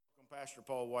Pastor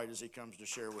Paul White as he comes to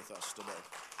share with us today.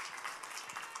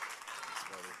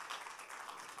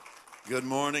 Good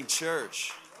morning,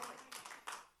 church.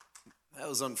 That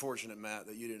was unfortunate, Matt,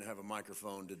 that you didn't have a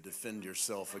microphone to defend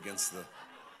yourself against the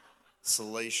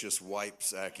salacious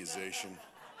wipes accusation.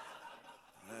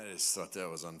 I just thought that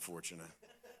was unfortunate.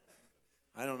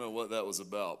 I don't know what that was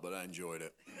about, but I enjoyed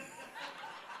it.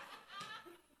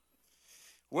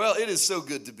 Well, it is so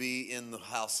good to be in the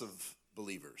house of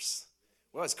believers.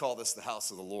 We always call this the house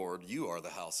of the Lord. You are the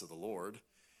house of the Lord.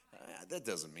 That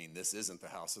doesn't mean this isn't the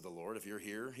house of the Lord. If you're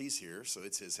here, he's here, so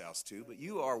it's his house too. But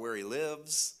you are where he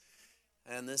lives.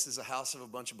 And this is a house of a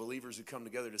bunch of believers who come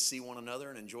together to see one another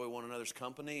and enjoy one another's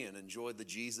company and enjoy the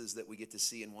Jesus that we get to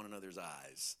see in one another's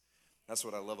eyes. That's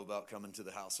what I love about coming to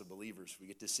the house of believers. We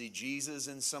get to see Jesus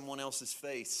in someone else's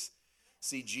face,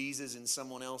 see Jesus in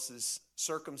someone else's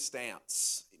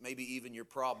circumstance, maybe even your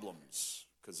problems.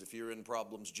 Because if you're in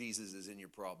problems, Jesus is in your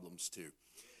problems too.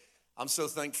 I'm so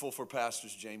thankful for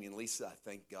Pastors Jamie and Lisa. I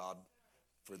thank God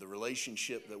for the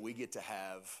relationship that we get to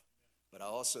have. But I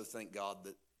also thank God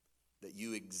that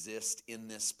you exist in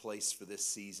this place for this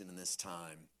season and this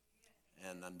time.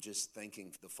 And I'm just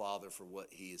thanking the Father for what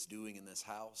he is doing in this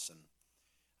house. And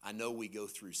I know we go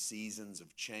through seasons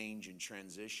of change and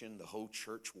transition. The whole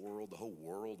church world, the whole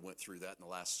world went through that in the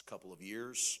last couple of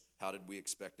years. How did we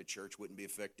expect the church wouldn't be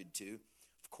affected too?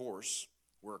 Of course,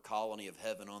 we're a colony of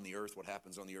heaven on the earth. What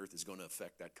happens on the earth is going to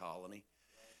affect that colony.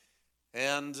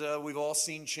 And we've all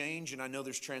seen change, and I know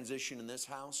there's transition in this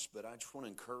house, but I just want to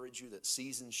encourage you that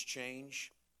seasons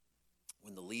change.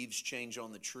 When the leaves change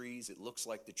on the trees, it looks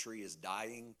like the tree is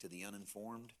dying to the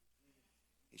uninformed.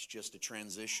 It's just a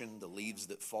transition. The leaves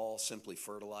that fall simply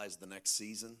fertilize the next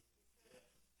season.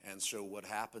 And so what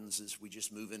happens is we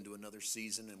just move into another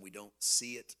season, and we don't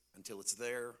see it until it's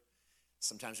there.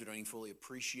 Sometimes we don't even fully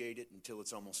appreciate it until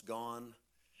it's almost gone.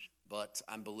 But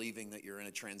I'm believing that you're in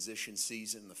a transition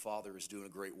season. The Father is doing a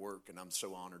great work, and I'm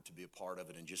so honored to be a part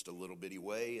of it in just a little bitty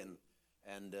way.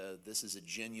 And this is a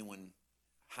genuine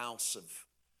house of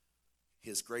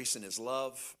his grace and his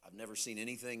love. I've never seen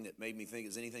anything that made me think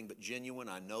it's anything but genuine.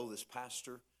 I know this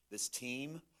pastor, this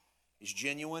team is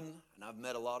genuine, and I've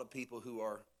met a lot of people who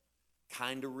are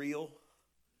kind of real,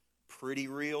 pretty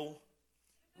real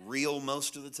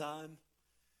most of the time.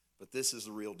 But this is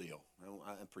the real deal.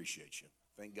 I appreciate you.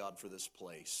 Thank God for this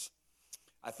place.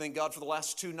 I thank God for the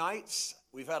last 2 nights.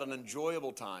 We've had an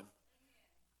enjoyable time.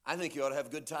 I think you ought to have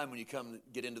a good time when you come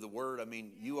get into the Word. I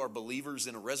mean, you are believers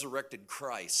in a resurrected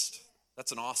Christ.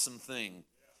 That's an awesome thing.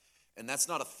 And that's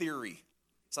not a theory.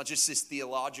 It's not just this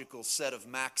theological set of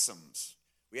maxims.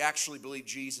 We actually believe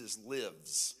Jesus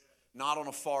lives, not on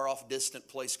a far-off distant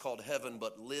place called heaven,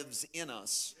 but lives in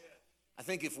us. I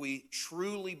think if we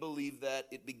truly believe that,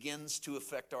 it begins to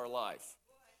affect our life.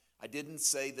 I didn't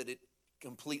say that it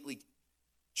completely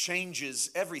changes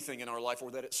everything in our life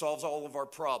or that it solves all of our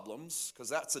problems, because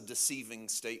that's a deceiving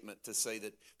statement to say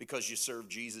that because you serve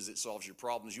Jesus, it solves your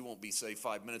problems. You won't be saved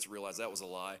 5 minutes and realize that was a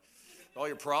lie. All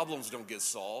your problems don't get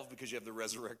solved because you have the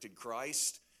resurrected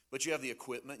Christ, but you have the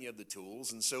equipment, you have the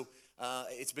tools. And so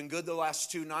it's been good the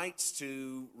last 2 nights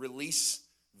to release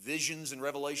visions and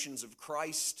revelations of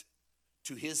Christ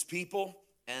to his people,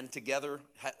 and together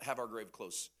have our grave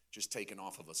clothes just taken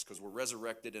off of us, because we're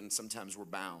resurrected and sometimes we're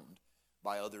bound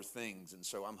by other things. And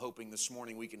so I'm hoping this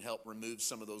morning we can help remove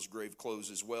some of those grave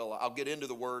clothes as well. I'll get into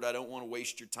the Word. I don't want to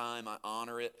waste your time. I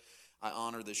honor it. I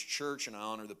honor this church, and I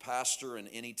honor the pastor, and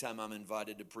anytime I'm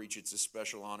invited to preach, it's a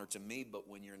special honor to me. But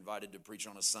when you're invited to preach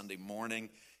on a Sunday morning,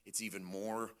 it's even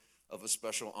more of a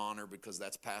special honor, because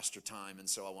that's pastor time, and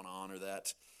so I want to honor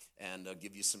that and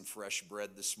give you some fresh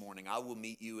bread this morning. I will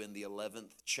meet you in the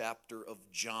 11th chapter of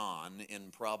John,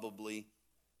 in probably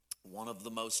one of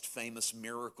the most famous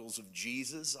miracles of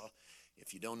Jesus.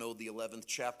 If you don't know the 11th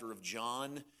chapter of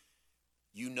John,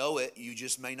 you know it, you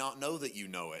just may not know that you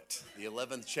know it. The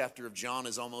 11th chapter of John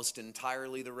is almost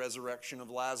entirely the resurrection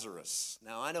of Lazarus.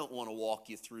 Now, I don't want to walk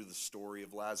you through the story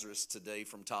of Lazarus today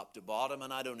from top to bottom,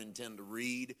 and I don't intend to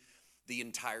read the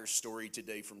entire story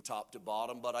today from top to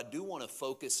bottom, but I do want to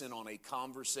focus in on a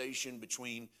conversation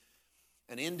between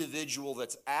an individual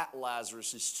that's at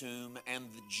Lazarus' tomb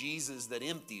and the Jesus that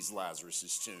empties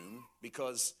Lazarus' tomb,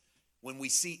 because when we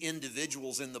see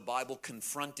individuals in the Bible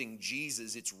confronting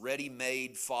Jesus, it's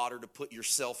ready-made fodder to put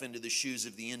yourself into the shoes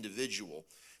of the individual,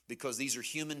 because these are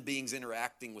human beings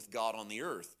interacting with God on the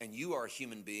earth, and you are a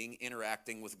human being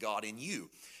interacting with God in you.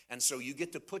 And so you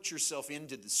get to put yourself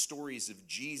into the stories of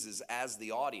Jesus as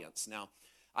the audience. Now,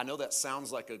 I know that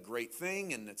sounds like a great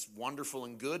thing, and it's wonderful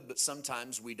and good, but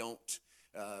sometimes we don't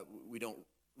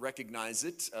recognize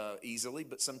it easily,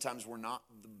 but sometimes we're not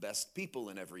the best people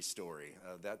in every story.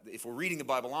 If we're reading the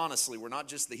Bible honestly, we're not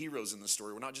just the heroes in the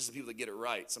story. We're not just the people that get it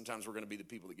right. Sometimes we're going to be the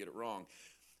people that get it wrong.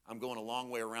 I'm going a long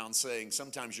way around saying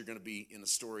sometimes you're going to be in a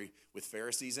story with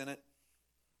Pharisees in it.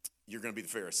 You're going to be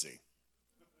the Pharisee.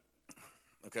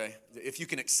 Okay? If you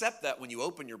can accept that when you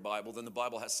open your Bible, then the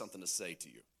Bible has something to say to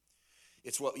you.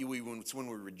 It's when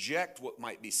we reject what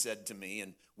might be said to me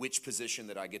and which position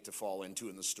that I get to fall into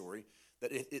in the story,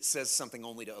 that it says something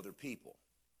only to other people.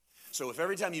 So if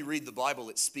every time you read the Bible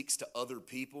it speaks to other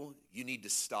people, you need to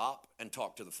stop and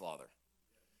talk to the Father.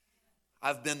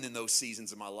 I've been in those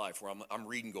seasons of my life where I'm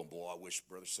reading going, boy, I wish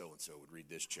Brother so-and-so would read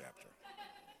this chapter.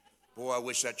 Boy, I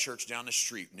wish that church down the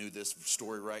street knew this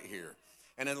story right here.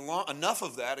 And then enough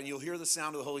of that, and you'll hear the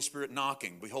sound of the Holy Spirit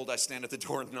knocking. Behold, I stand at the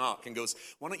door and knock, and goes,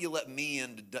 why don't you let me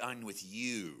in to dine with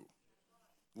you?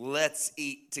 Let's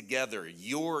eat together.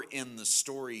 You're in the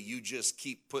story. You just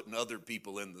keep putting other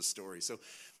people in the story. So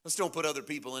let's don't put other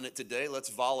people in it today. Let's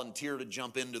volunteer to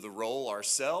jump into the role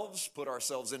ourselves, put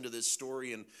ourselves into this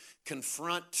story, and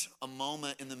confront a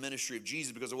moment in the ministry of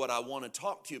Jesus. Because what I want to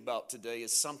talk to you about today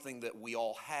is something that we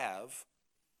all have,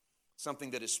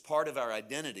 something that is part of our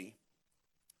identity,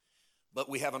 but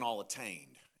we haven't all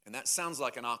attained. And that sounds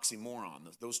like an oxymoron.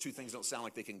 Those two things don't sound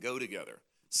like they can go together.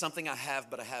 Something I have,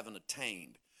 but I haven't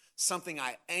attained. Something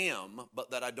I am,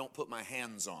 but that I don't put my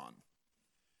hands on.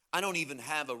 I don't even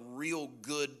have a real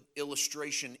good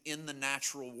illustration in the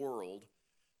natural world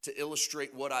to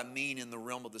illustrate what I mean in the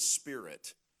realm of the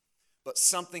Spirit. But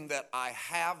something that I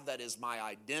have that is my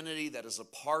identity, that is a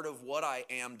part of what I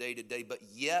am day to day, but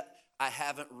yet I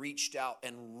haven't reached out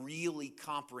and really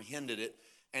comprehended it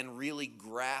and really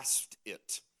grasped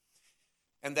it.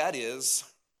 And that is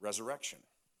resurrection.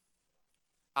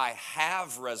 I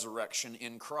have resurrection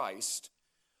in Christ,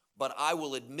 but I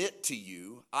will admit to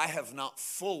you, I have not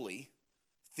fully,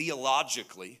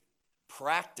 theologically,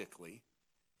 practically,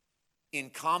 in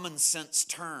common sense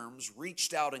terms,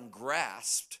 reached out and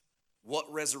grasped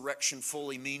what resurrection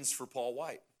fully means for Paul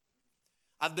White.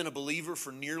 I've been a believer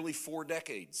for nearly 4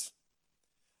 decades,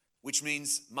 which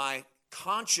means my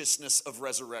consciousness of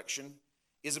resurrection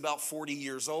is about 40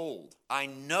 years old. I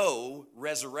know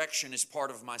resurrection is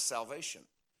part of my salvation.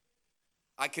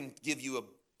 I can give you a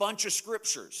bunch of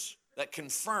scriptures that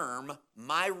confirm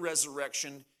my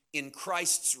resurrection in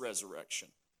Christ's resurrection.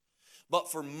 But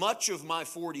for much of my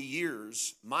 40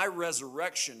 years, my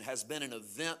resurrection has been an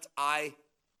event I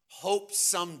hope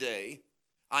someday,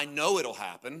 I know it'll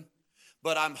happen,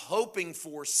 but I'm hoping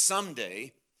for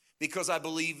someday because I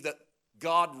believe that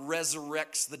God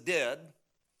resurrects the dead.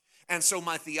 And so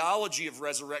my theology of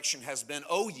resurrection has been,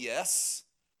 oh yes,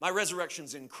 my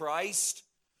resurrection's in Christ,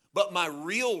 but my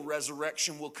real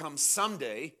resurrection will come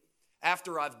someday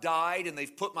after I've died and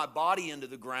they've put my body into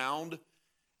the ground.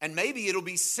 And maybe it'll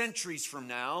be centuries from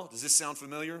now. Does this sound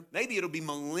familiar? Maybe it'll be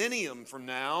millennium from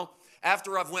now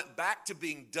after I've went back to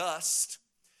being dust.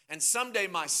 And someday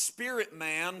my spirit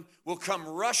man will come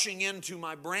rushing into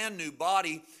my brand new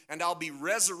body and I'll be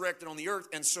resurrected on the earth.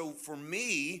 And so for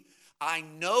me, I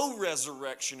know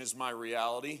resurrection is my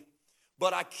reality,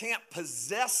 but I can't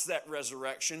possess that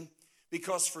resurrection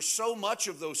because for so much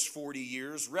of those 40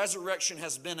 years, resurrection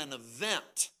has been an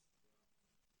event.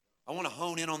 I want to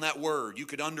hone in on that word. You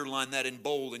could underline that in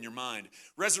bold in your mind.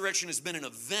 Resurrection has been an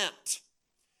event.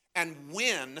 And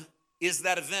when is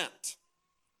that event?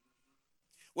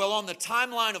 Well, on the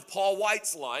timeline of Paul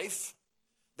White's life,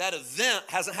 that event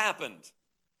hasn't happened.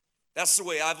 That's the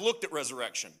way I've looked at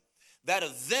resurrection. That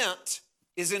event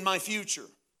is in my future.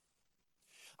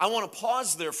 I want to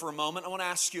pause there for a moment. I want to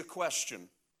ask you a question.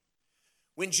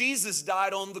 When Jesus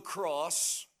died on the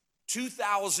cross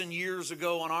 2,000 years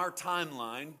ago on our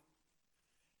timeline,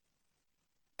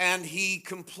 and he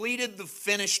completed the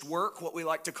finished work, what we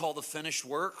like to call the finished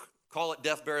work, call it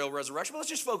death, burial, resurrection. But let's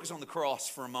just focus on the cross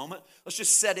for a moment. Let's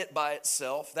just set it by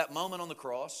itself, that moment on the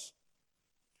cross.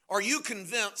 Are you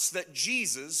convinced that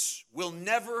Jesus will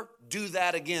never do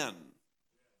that again?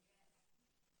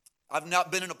 I've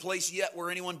not been in a place yet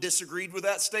where anyone disagreed with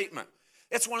that statement.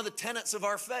 It's one of the tenets of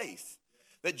our faith,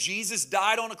 that Jesus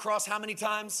died on a cross how many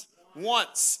times?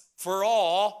 Once, for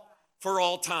all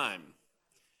time.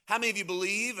 How many of you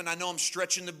believe, and I know I'm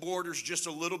stretching the borders just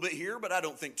a little bit here, but I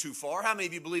don't think too far. How many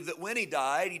of you believe that when he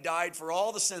died for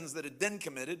all the sins that had been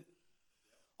committed,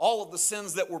 all of the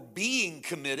sins that were being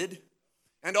committed,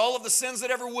 and all of the sins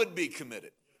that ever would be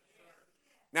committed?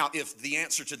 Now, if the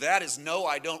answer to that is no,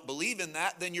 I don't believe in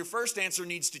that, then your first answer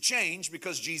needs to change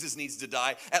because Jesus needs to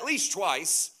die at least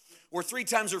twice. or 3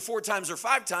 times or 4 times or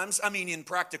 5 times. I mean, in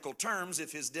practical terms,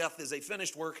 if his death is a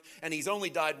finished work and he's only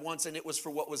died once and it was for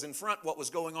what was in front, what was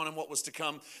going on and what was to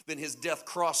come, then his death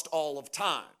crossed all of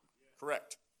time.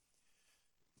 Correct.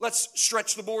 Let's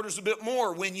stretch the borders a bit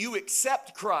more. When you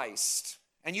accept Christ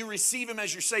and you receive him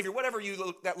as your Savior, whatever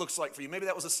that looks like for you. Maybe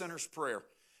that was a sinner's prayer.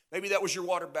 Maybe that was your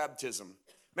water baptism.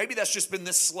 Maybe that's just been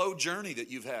this slow journey that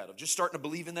you've had of just starting to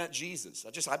believe in that Jesus.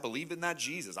 I believe in that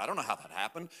Jesus. I don't know how that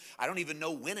happened. I don't even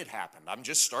know when it happened. I'm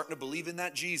just starting to believe in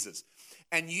that Jesus.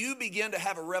 And you begin to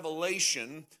have a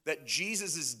revelation that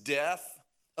Jesus' death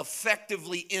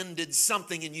effectively ended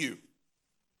something in you.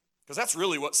 Because that's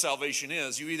really what salvation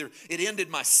is. It ended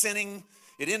my sinning,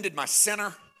 it ended my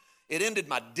sinner, it ended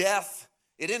my death,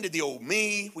 it ended the old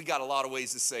me. We got a lot of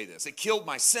ways to say this. It killed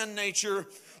my sin nature.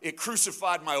 It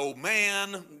crucified my old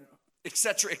man,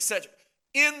 etc., etc.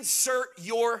 Insert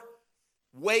your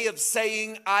way of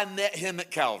saying, I met him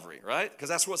at Calvary, right? Because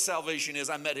that's what salvation is.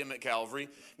 I met him at Calvary.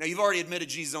 Now, you've already admitted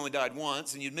Jesus only died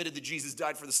once, and you admitted that Jesus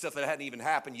died for the stuff that hadn't even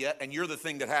happened yet, and you're the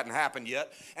thing that hadn't happened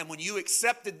yet. And when you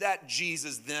accepted that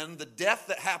Jesus, then the death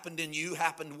that happened in you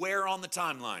happened where on the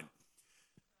timeline?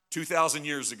 2,000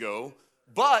 years ago.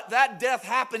 But that death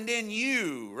happened in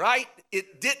you, right?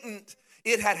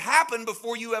 It had happened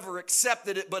before you ever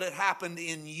accepted it, but it happened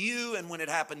in you. And when it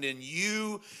happened in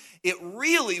you, it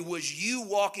really was you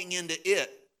walking into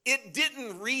it. It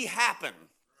didn't re-happen.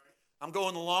 I'm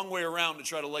going the long way around to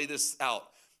try to lay this out.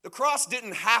 The cross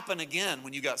didn't happen again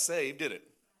when you got saved, did it?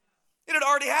 It had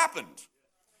already happened.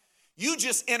 You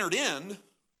just entered in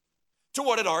to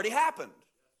what had already happened.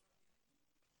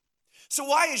 So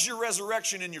why is your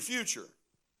resurrection in your future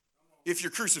if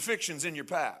your crucifixion's in your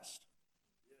past?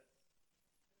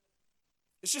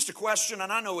 It's just a question,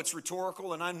 and I know it's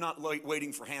rhetorical, and I'm not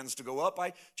waiting for hands to go up.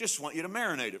 I just want you to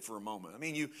marinate it for a moment. I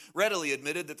mean, you readily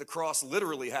admitted that the cross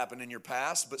literally happened in your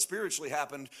past, but spiritually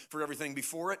happened for everything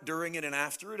before it, during it, and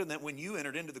after it, and that when you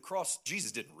entered into the cross,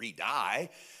 Jesus didn't re-die.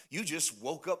 You just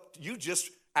woke up, you just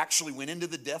actually went into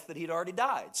the death that he'd already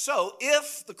died. So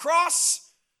if the cross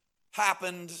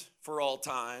happened for all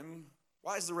time,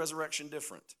 why is the resurrection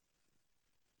different?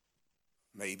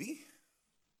 Maybe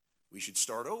we should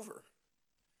start over.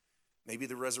 Maybe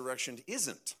the resurrection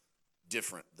isn't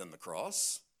different than the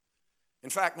cross.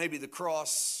 In fact, maybe the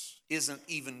cross isn't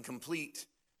even complete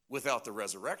without the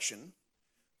resurrection.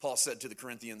 Paul said to the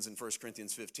Corinthians in 1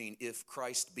 Corinthians 15, if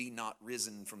Christ be not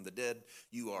risen from the dead,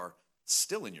 you are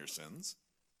still in your sins.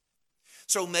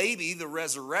 So maybe the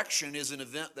resurrection is an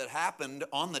event that happened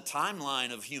on the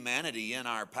timeline of humanity in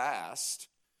our past,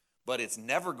 but it's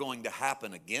never going to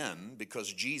happen again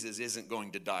because Jesus isn't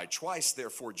going to die twice.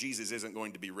 Therefore, Jesus isn't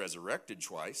going to be resurrected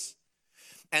twice.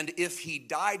 And if he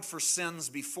died for sins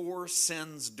before,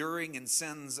 sins during, and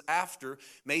sins after,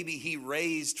 maybe he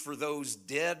raised for those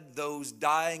dead, those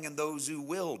dying, and those who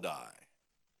will die.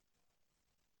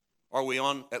 Are we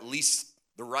on at least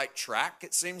the right track,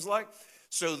 it seems like?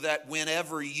 So that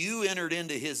whenever you entered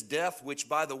into his death, which,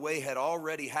 by the way, had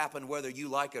already happened whether you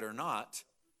like it or not,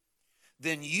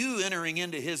 then you entering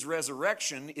into his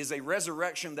resurrection is a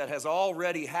resurrection that has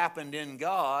already happened in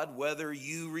God, whether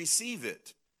you receive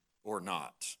it or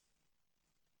not.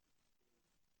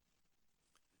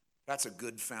 That's a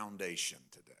good foundation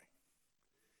today.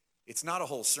 It's not a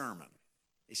whole sermon.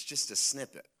 It's just a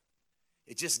snippet.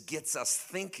 It just gets us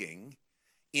thinking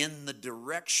in the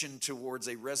direction towards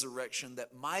a resurrection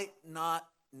that might not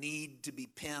need to be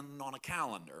pinned on a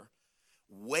calendar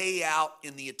way out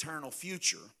in the eternal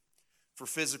future for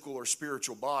physical or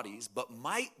spiritual bodies, but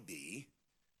might be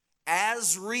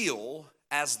as real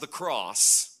as the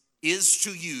cross is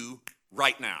to you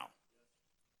right now.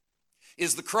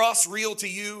 Is the cross real to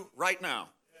you right now?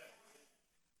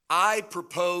 I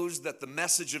propose that the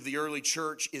message of the early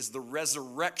church is the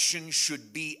resurrection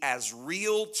should be as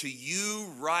real to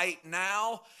you right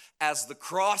now as the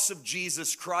cross of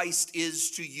Jesus Christ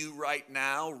is to you right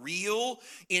now, real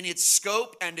in its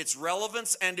scope and its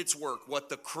relevance and its work. What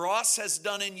the cross has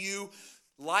done in you,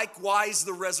 likewise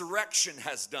the resurrection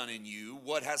has done in you.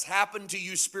 What has happened to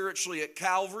you spiritually at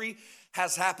Calvary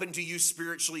has happened to you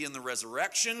spiritually in the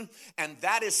resurrection, and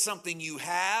that is something you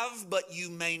have, but you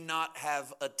may not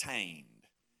have attained.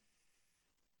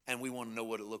 And we want to know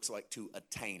what it looks like to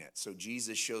attain it. So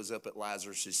Jesus shows up at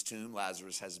Lazarus' tomb.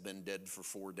 Lazarus has been dead for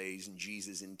 4 days, and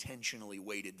Jesus intentionally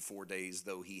waited 4 days,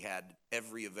 though he had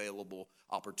every available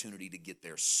opportunity to get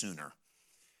there sooner.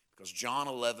 Because John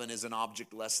 11 is an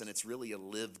object lesson. It's really a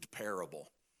lived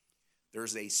parable.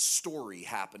 There's a story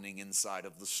happening inside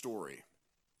of the story.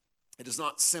 It is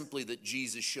not simply that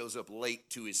Jesus shows up late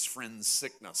to his friend's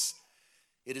sickness.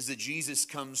 It is that Jesus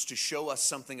comes to show us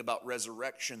something about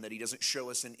resurrection that he doesn't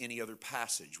show us in any other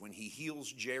passage. When he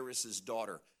heals Jairus'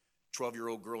 daughter,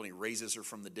 12-year-old girl, and he raises her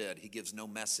from the dead, he gives no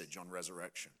message on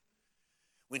resurrection.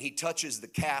 When he touches the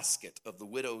casket of the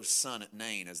widow's son at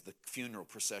Nain as the funeral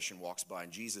procession walks by,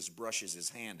 and Jesus brushes his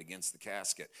hand against the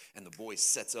casket, and the boy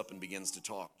sets up and begins to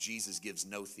talk, Jesus gives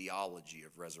no theology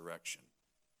of resurrection.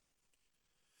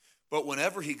 But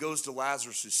whenever he goes to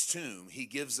Lazarus' tomb, he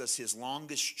gives us his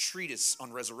longest treatise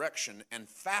on resurrection, and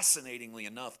fascinatingly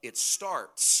enough, it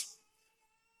starts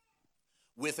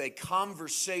with a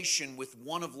conversation with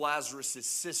one of Lazarus'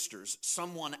 sisters,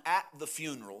 someone at the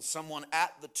funeral, someone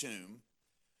at the tomb,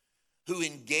 who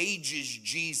engages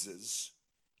Jesus.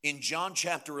 In John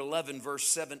chapter 11, verse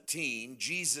 17,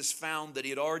 Jesus found that he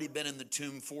had already been in the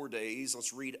tomb 4 days.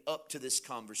 Let's read up to this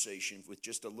conversation with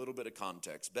just a little bit of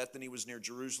context. Bethany was near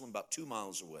Jerusalem, about 2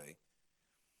 miles away.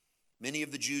 Many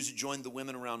of the Jews had joined the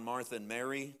women around Martha and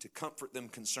Mary to comfort them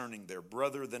concerning their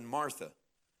brother. Then Martha,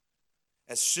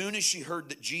 as soon as she heard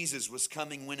that Jesus was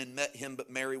coming, went and met him,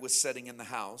 but Mary was sitting in the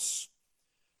house.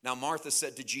 Now Martha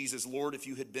said to Jesus, Lord, if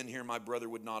you had been here, my brother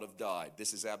would not have died.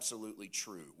 This is absolutely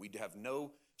true. We have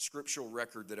no scriptural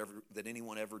record that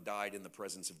anyone ever died in the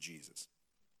presence of Jesus.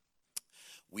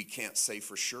 We can't say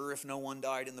for sure if no one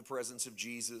died in the presence of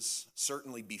Jesus.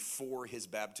 Certainly before his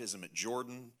baptism at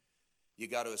Jordan, you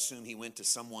got to assume he went to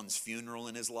someone's funeral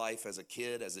in his life as a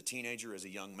kid, as a teenager, as a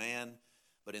young man.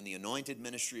 But in the anointed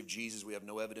ministry of Jesus, we have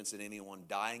no evidence of anyone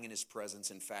dying in his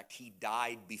presence. In fact, he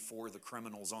died before the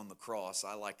criminals on the cross.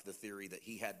 I like the theory that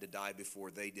he had to die before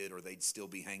they did, or they'd still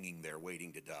be hanging there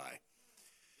waiting to die.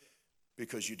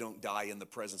 Because you don't die in the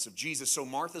presence of Jesus. So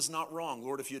Martha's not wrong.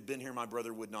 Lord, if you had been here, my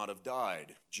brother would not have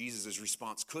died. Jesus'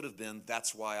 response could have been,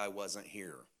 that's why I wasn't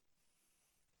here.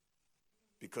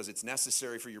 Because it's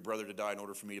necessary for your brother to die in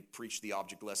order for me to preach the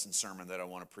object lesson sermon that I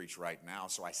want to preach right now.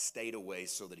 So I stayed away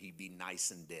so that he'd be nice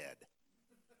and dead.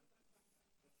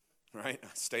 Right? I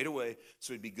stayed away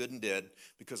so he'd be good and dead,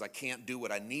 because I can't do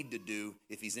what I need to do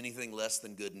if he's anything less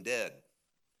than good and dead.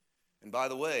 And by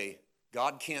the way,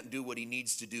 God can't do what he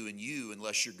needs to do in you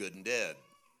unless you're good and dead.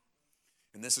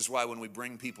 And this is why when we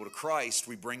bring people to Christ,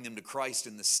 we bring them to Christ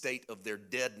in the state of their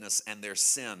deadness and their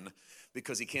sin,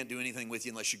 because he can't do anything with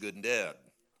you unless you're good and dead.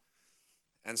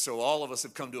 And so all of us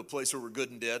have come to a place where we're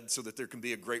good and dead so that there can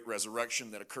be a great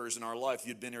resurrection that occurs in our life. If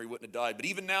you'd been here, he wouldn't have died. But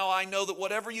even now I know that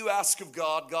whatever you ask of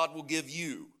God, God will give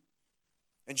you.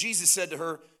 And Jesus said to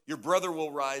her, your brother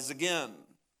will rise again.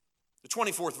 The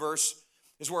 24th verse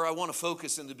is where I want to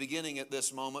focus in the beginning at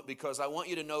this moment, because I want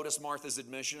you to notice Martha's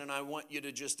admission, and I want you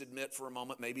to just admit for a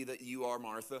moment maybe that you are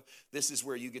Martha. This is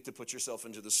where you get to put yourself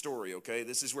into the story, okay?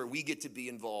 This is where we get to be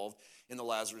involved in the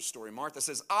Lazarus story. Martha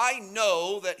says, I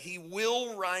know that he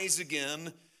will rise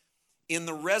again in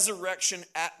the resurrection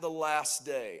at the last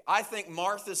day. I think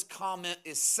Martha's comment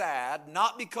is sad,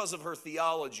 not because of her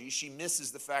theology. She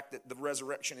misses the fact that the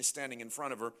resurrection is standing in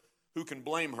front of her. Who can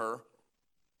blame her?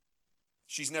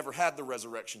 She's never had the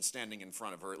resurrection standing in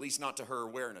front of her, at least not to her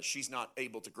awareness. She's not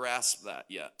able to grasp that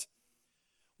yet.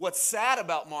 What's sad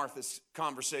about Martha's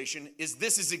conversation is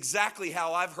this is exactly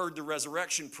how I've heard the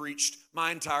resurrection preached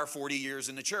my entire 40 years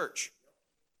in the church.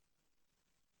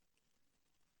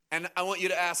 And I want you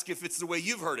to ask if it's the way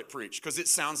you've heard it preached, because it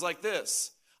sounds like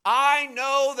this. I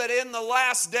know that in the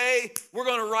last day, we're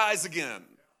going to rise again.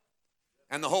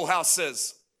 And the whole house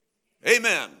says,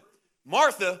 amen.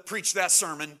 Martha preached that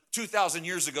sermon 2,000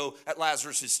 years ago at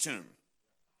Lazarus' tomb.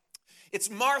 It's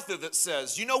Martha that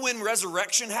says, you know when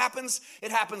resurrection happens?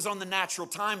 It happens on the natural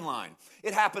timeline.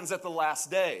 It happens at the last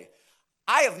day.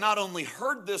 I have not only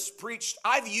heard this preached,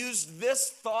 I've used this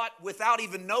thought without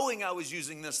even knowing I was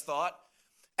using this thought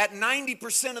at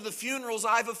 90% of the funerals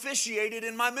I've officiated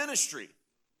in my ministry.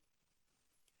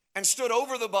 And stood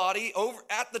over the body, over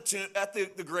at the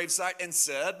gravesite and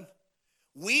said,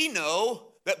 we know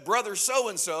that brother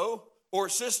so-and-so or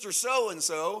sister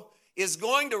so-and-so is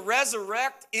going to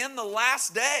resurrect in the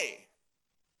last day.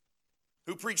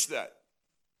 Who preached that?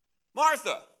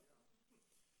 Martha.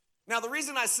 Now, the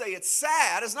reason I say it's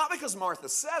sad is not because Martha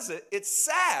says it. It's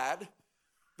sad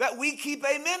that we keep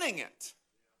amening it.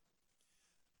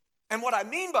 And what I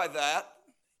mean by that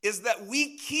is that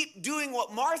we keep doing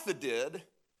what Martha did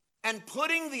and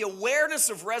putting the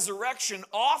awareness of resurrection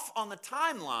off on the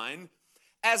timeline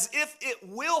as if it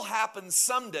will happen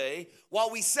someday, while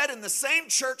we said in the same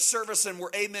church service, and we're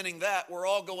amening that, we're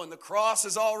all going, the cross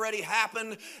has already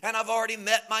happened, and I've already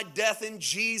met my death in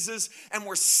Jesus, and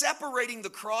we're separating the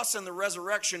cross and the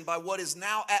resurrection by what is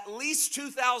now at least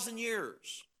 2,000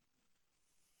 years,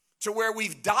 to where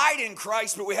we've died in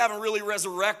Christ, but we haven't really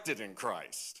resurrected in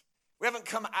Christ. We haven't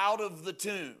come out of the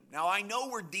tomb. Now, I know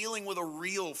we're dealing with a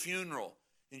real funeral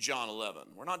in John 11.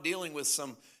 We're not dealing with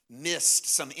some mist,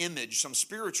 some image, some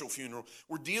spiritual funeral.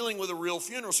 We're dealing with a real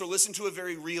funeral. So listen to a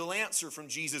very real answer from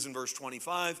Jesus in verse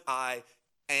 25. I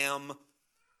am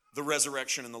the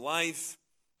resurrection and the life.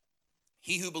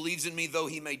 He who believes in me, though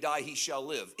he may die, he shall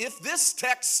live. If this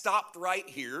text stopped right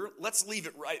here, let's leave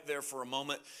it right there for a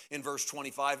moment in verse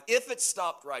 25. If it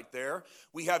stopped right there,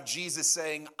 we have Jesus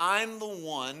saying, I'm the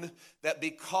one that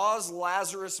because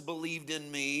Lazarus believed in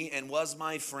me and was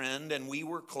my friend and we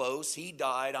were close, he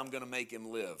died, I'm going to make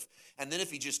him live. And then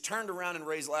if he just turned around and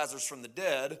raised Lazarus from the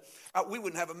dead, we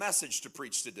wouldn't have a message to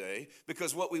preach today,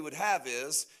 because what we would have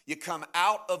is you come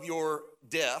out of your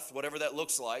death, whatever that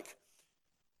looks like.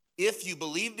 If you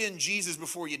believed in Jesus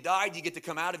before you died, you get to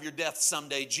come out of your death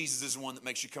someday. Jesus is the one that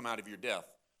makes you come out of your death.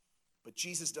 But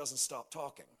Jesus doesn't stop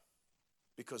talking,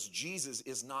 because Jesus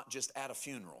is not just at a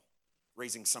funeral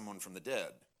raising someone from the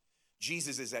dead.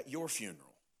 Jesus is at your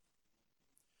funeral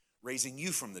raising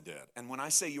you from the dead. And when I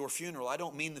say your funeral, I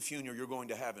don't mean the funeral you're going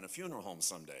to have in a funeral home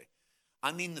someday.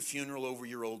 I mean the funeral over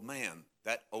your old man,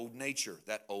 that old nature,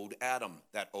 that old Adam,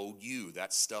 that old you,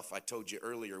 that stuff I told you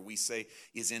earlier we say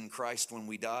is in Christ when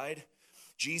we died.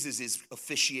 Jesus is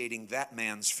officiating that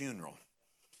man's funeral.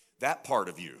 That part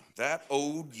of you, that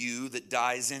old you that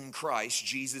dies in Christ,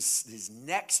 Jesus, his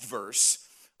next verse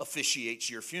officiates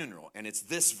your funeral. And it's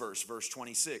this verse, verse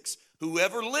 26.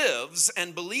 Whoever lives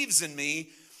and believes in me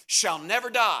shall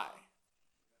never die.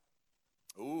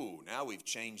 Ooh, now we've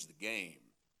changed the game.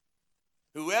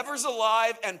 Whoever's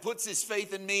alive and puts his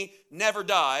faith in me never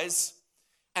dies.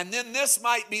 And then this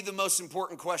might be the most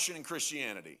important question in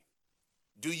Christianity.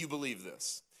 Do you believe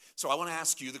this? So I want to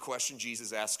ask you the question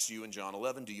Jesus asks you in John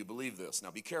 11. Do you believe this? Now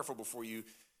be careful before you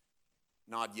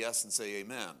nod yes and say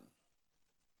amen.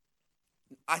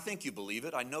 I think you believe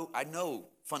it. I know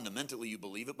fundamentally you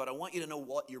believe it, but I want you to know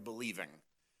what you're believing.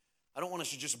 I don't want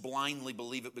us to just blindly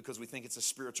believe it because we think it's a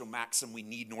spiritual maxim we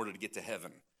need in order to get to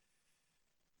heaven.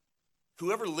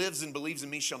 Whoever lives and believes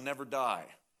in me shall never die.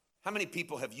 How many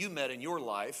people have you met in your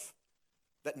life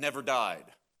that never died?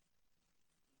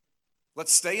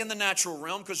 Let's stay in the natural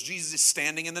realm, because Jesus is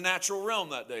standing in the natural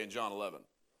realm that day in John 11.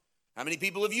 How many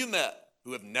people have you met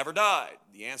who have never died?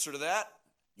 The answer to that,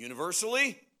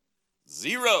 universally,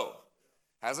 0.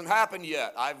 Hasn't happened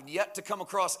yet. I've yet to come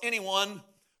across anyone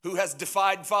who has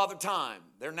defied Father Time.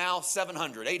 They're now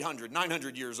 700, 800,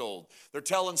 900 years old. They're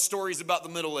telling stories about the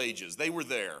Middle Ages. They were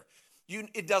there.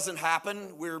 It doesn't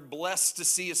happen. We're blessed to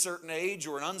see a certain age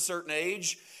or an uncertain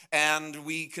age, and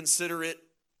we consider it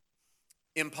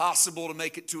impossible to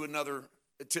make it to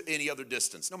any other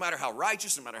distance. No matter how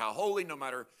righteous, no matter how holy, no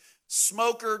matter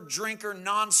smoker, drinker,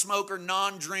 non-smoker,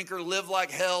 non-drinker, live like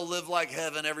hell, live like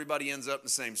heaven, everybody ends up in the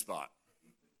same spot.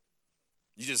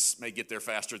 You just may get there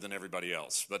faster than everybody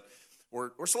else,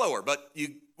 or slower, but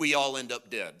we all end up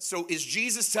dead. So is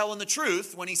Jesus telling the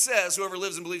truth when he says, whoever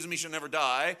lives and believes in me shall never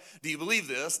die? Do you believe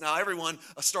this? Now everyone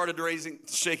started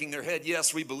shaking their head.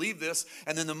 Yes, we believe this.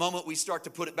 And then the moment we start to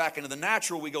put it back into the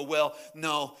natural, we go, well,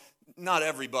 no, not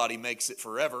everybody makes it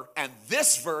forever. And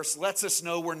this verse lets us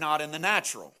know we're not in the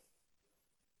natural.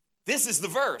 This is the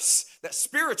verse that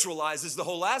spiritualizes the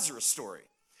whole Lazarus story,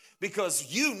 because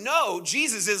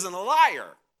Jesus isn't a liar.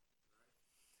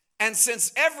 And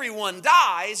since everyone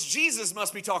dies, Jesus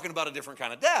must be talking about a different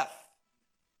kind of death.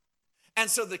 And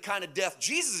so the kind of death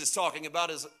Jesus is talking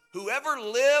about is whoever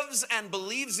lives and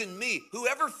believes in me,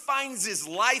 whoever finds his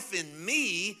life in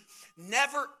me,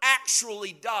 never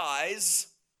actually dies.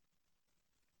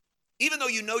 Even though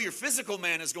you know your physical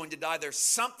man is going to die, there's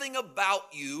something about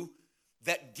you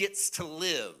that gets to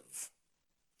live,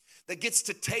 that gets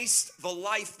to taste the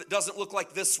life that doesn't look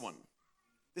like this one.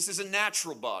 This is a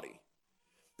natural body.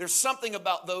 There's something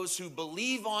about those who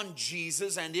believe on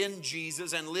Jesus and in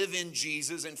Jesus and live in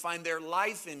Jesus and find their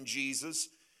life in Jesus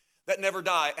that never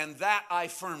die. And that I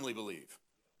firmly believe.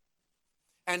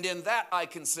 And in that I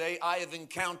can say I have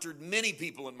encountered many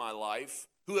people in my life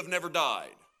who have never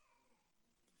died,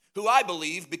 who I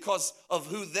believe, because of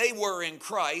who they were in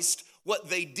Christ, what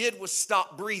they did was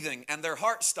stop breathing and their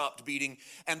heart stopped beating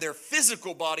and their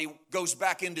physical body goes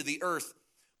back into the earth.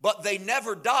 But they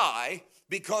never die,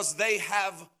 because they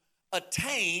have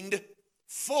attained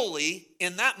fully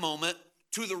in that moment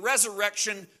to the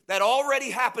resurrection that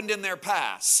already happened in their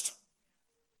past.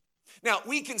 Now,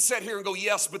 we can sit here and go,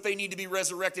 yes, but they need to be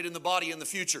resurrected in the body in the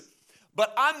future.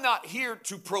 But I'm not here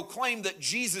to proclaim that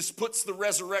Jesus puts the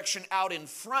resurrection out in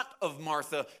front of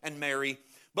Martha and Mary,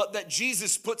 but that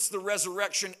Jesus puts the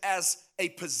resurrection as a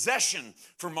possession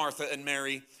for Martha and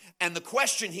Mary. And the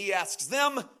question he asks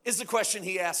them is the question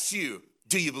he asks you.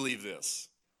 Do you believe this?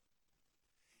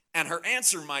 And her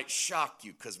answer might shock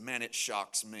you because, man, it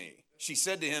shocks me. She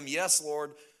said to him, yes,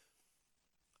 Lord,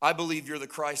 I believe you're the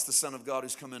Christ, the Son of God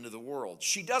who's come into the world.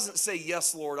 She doesn't say,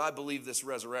 yes, Lord, I believe this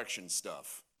resurrection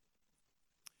stuff.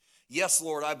 Yes,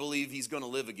 Lord, I believe he's going to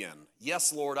live again.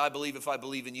 Yes, Lord, I believe if I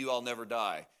believe in you, I'll never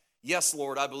die. Yes,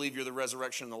 Lord, I believe you're the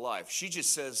resurrection and the life. She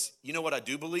just says, you know what I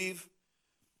do believe?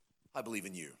 I believe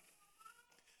in you.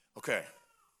 Okay,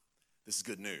 this is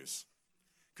good news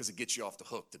because it gets you off the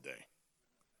hook today.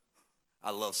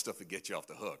 I love stuff that gets you off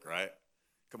the hook, right?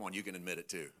 Come on, you can admit it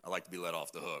too. I like to be let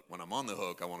off the hook. When I'm on the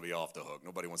hook, I want to be off the hook.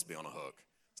 Nobody wants to be on a hook.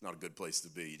 It's not a good place to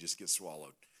be. You just get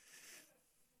swallowed.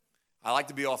 I like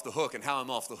to be off the hook, and how I'm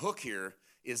off the hook here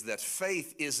is that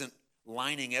faith isn't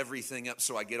lining everything up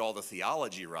so I get all the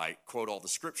theology right, quote all the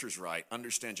scriptures right,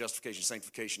 understand justification,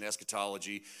 sanctification,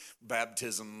 eschatology,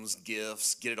 baptisms,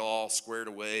 gifts, get it all squared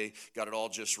away, got it all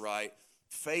just right.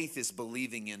 Faith is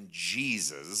believing in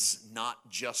Jesus, not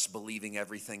just believing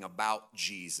everything about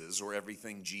Jesus or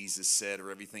everything Jesus said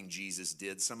or everything Jesus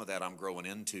did. Some of that I'm growing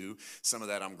into. Some of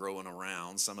that I'm growing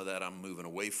around. Some of that I'm moving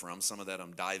away from. Some of that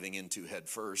I'm diving into head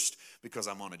first because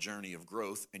I'm on a journey of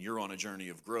growth and you're on a journey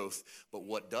of growth. But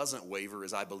what doesn't waver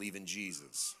is I believe in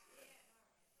Jesus.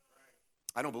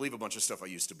 I don't believe a bunch of stuff I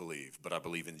used to believe, but I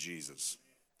believe in Jesus.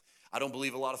 I don't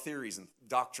believe a lot of theories and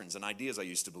doctrines and ideas I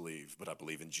used to believe, but I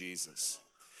believe in Jesus.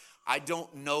 I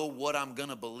don't know what I'm going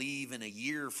to believe in a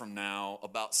year from now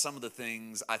about some of the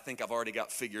things I think I've already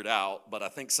got figured out, but I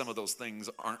think some of those things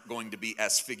aren't going to be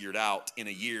as figured out in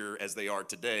a year as they are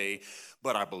today,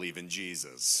 but I believe in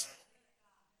Jesus.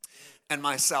 And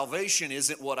my salvation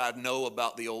isn't what I know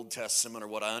about the Old Testament or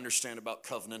what I understand about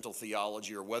covenantal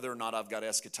theology or whether or not I've got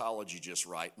eschatology just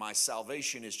right. My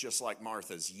salvation is just like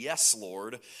Martha's. Yes,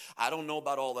 Lord, I don't know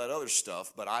about all that other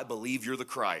stuff, but I believe you're the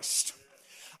Christ.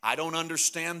 I don't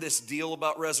understand this deal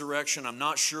about resurrection. I'm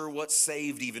not sure what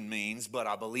saved even means, but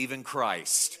I believe in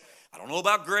Christ. I don't know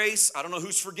about grace. I don't know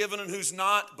who's forgiven and who's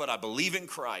not, but I believe in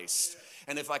Christ.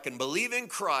 And if I can believe in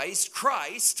Christ,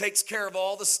 Christ takes care of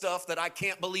all the stuff that I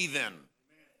can't believe in.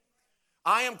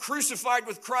 I am crucified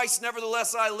with Christ,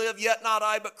 nevertheless I live, yet not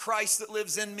I, but Christ that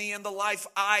lives in me, and the life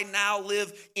I now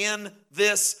live in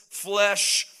this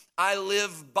flesh, I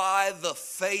live by the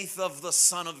faith of the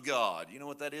Son of God. You know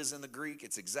what that is in the Greek?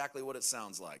 It's exactly what it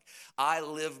sounds like. I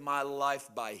live my life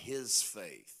by his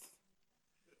faith.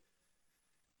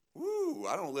 Woo,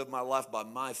 I don't live my life by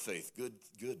my faith.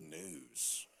 Good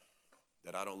news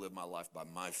that I don't live my life by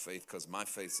my faith, because my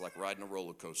faith's like riding a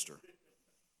roller coaster.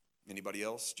 Anybody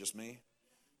else? Just me?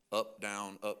 Up,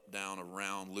 down,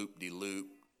 around, loop-de-loop,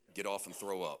 get off and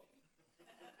throw up.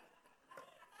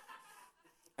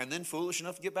 And then foolish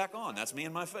enough to get back on. That's me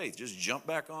and my faith. Just jump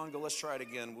back on, go, let's try it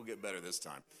again. We'll get better this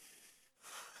time.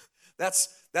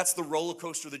 That's the roller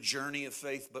coaster, the journey of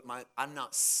faith, but I'm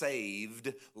not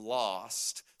saved,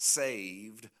 lost,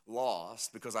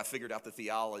 because I figured out the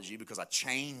theology, because I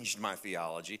changed my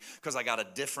theology, because I got a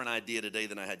different idea today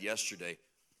than I had yesterday.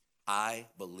 I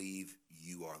believe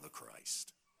you are the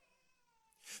Christ.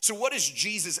 So what is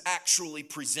Jesus actually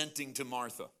presenting to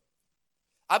Martha?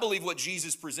 I believe what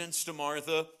Jesus presents to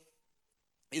Martha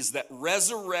is that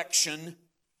resurrection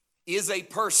is a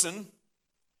person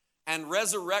and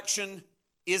resurrection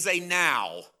is a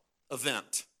now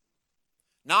event,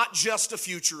 not just a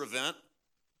future event.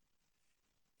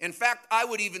 In fact, I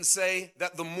would even say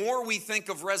that the more we think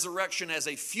of resurrection as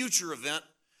a future event,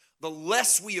 the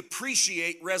less we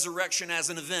appreciate resurrection as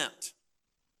an event.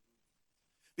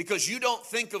 Because you don't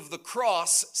think of the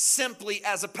cross simply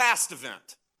as a past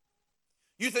event.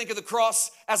 You think of the cross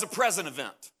as a present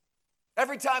event.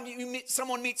 Every time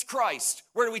someone meets Christ,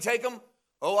 where do we take them?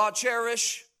 Oh, I'll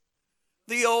cherish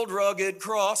the old rugged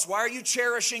cross. Why are you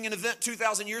cherishing an event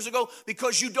 2,000 years ago?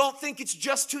 Because you don't think it's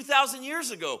just 2,000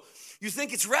 years ago. You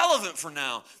think it's relevant for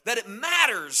now, that it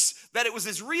matters, that it was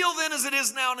as real then as it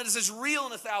is now, and it is as real in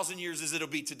 1,000 years as it'll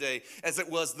be today, as it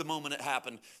was the moment it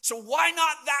happened. So why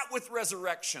not that with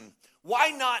resurrection? Why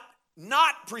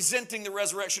not presenting the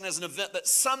resurrection as an event that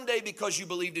someday, because you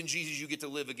believed in Jesus, you get to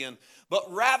live again,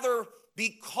 but rather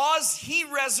because he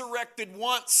resurrected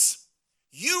once,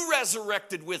 you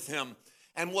resurrected with him.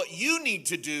 And what you need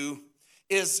to do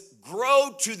is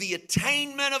grow to the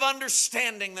attainment of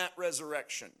understanding that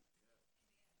resurrection.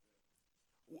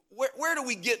 Where do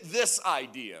we get this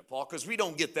idea, Paul? Because we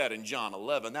don't get that in John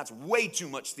 11. That's way too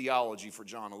much theology for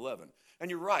John 11. And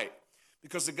you're right,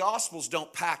 because the Gospels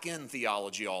don't pack in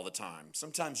theology all the time.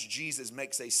 Sometimes Jesus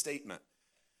makes a statement,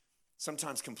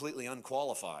 sometimes completely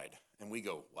unqualified, and we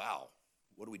go, wow,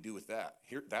 what do we do with that?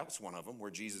 Here, that was one of them,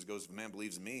 where Jesus goes, if a man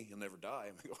believes in me, he'll never die.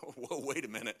 And we go, whoa, wait a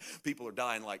minute. People are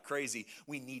dying like crazy.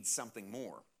 We need something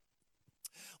more.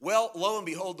 Well, lo and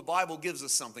behold, the Bible gives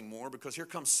us something more, because here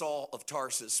comes Saul of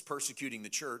Tarsus persecuting the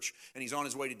church, and he's on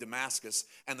his way to Damascus,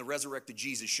 and the resurrected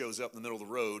Jesus shows up in the middle of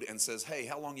the road and says, hey,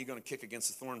 how long are you going to kick against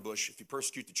the thorn bush? If you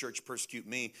persecute the church, you persecute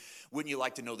me. Wouldn't you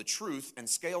like to know the truth? And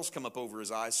scales come up over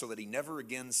his eyes so that he never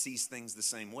again sees things the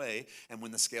same way. And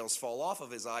when the scales fall off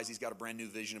of his eyes, he's got a brand new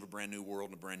vision of a brand new world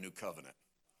and a brand new covenant.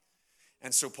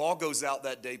 And so Paul goes out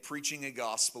that day preaching a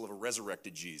gospel of a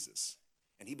resurrected Jesus,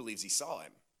 and he believes he saw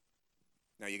him.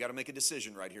 Now, you got to make a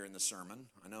decision right here in this sermon.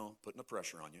 I know, putting the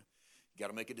pressure on you. You got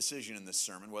to make a decision in this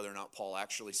sermon whether or not Paul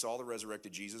actually saw the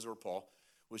resurrected Jesus or Paul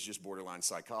was just borderline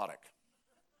psychotic.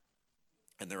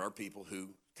 And there are people who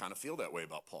kind of feel that way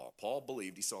about Paul. Paul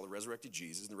believed he saw the resurrected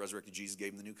Jesus, and the resurrected Jesus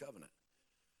gave him the new covenant.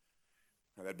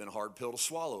 Now, that had been a hard pill to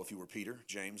swallow if you were Peter,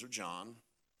 James, or John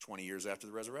 20 years after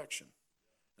the resurrection.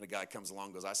 And a guy comes along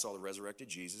and goes, I saw the resurrected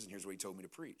Jesus, and here's what he told me to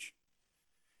preach.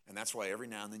 And that's why every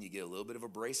now and then you get a little bit of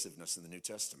abrasiveness in the New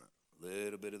Testament, a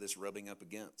little bit of this rubbing up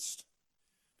against.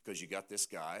 Because you got this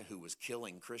guy who was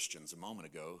killing Christians a moment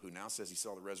ago who now says he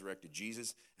saw the resurrected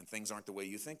Jesus, and things aren't the way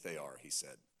you think they are, he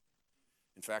said.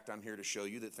 In fact, I'm here to show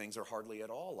you that things are hardly at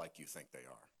all like you think they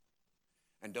are.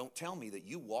 And don't tell me that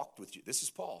you walked with Jesus. This is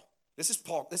Paul.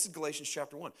 This is Galatians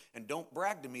chapter 1. And don't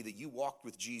brag to me that you walked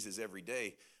with Jesus every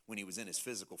day when he was in his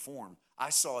physical form. I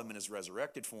saw him in his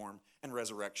resurrected form, and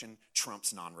resurrection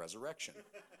trumps non-resurrection.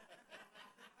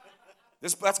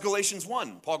 That's Galatians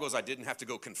 1. Paul goes, I didn't have to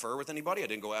go confer with anybody. I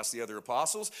didn't go ask the other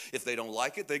apostles. If they don't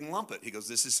like it, they can lump it. He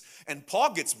goes, and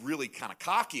Paul gets really kind of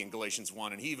cocky in Galatians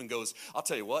 1, and he even goes, I'll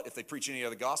tell you what, if they preach any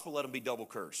other gospel, let them be double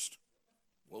cursed.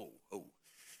 Whoa, oh.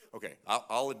 Okay,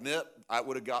 I'll admit, I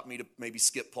would have got me to maybe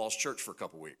skip Paul's church for a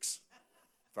couple weeks.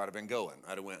 If I'd have been going,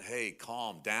 I'd have went, hey,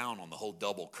 calm down on the whole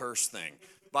double curse thing.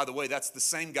 By the way, that's the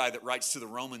same guy that writes to the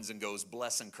Romans and goes,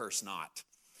 bless and curse not.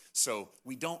 So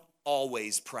we don't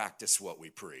always practice what we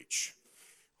preach.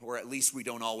 Or at least we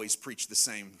don't always preach the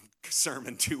same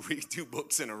sermon two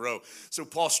books in a row. So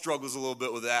Paul struggles a little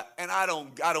bit with that, and I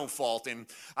don't fault him.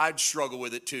 I'd struggle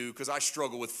with it too, because I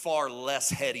struggle with far less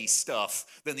heady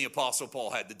stuff than the Apostle Paul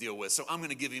had to deal with. So I'm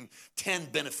going to give him 10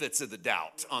 benefits of the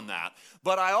doubt on that.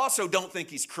 But I also don't think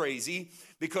he's crazy,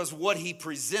 because what he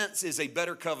presents is a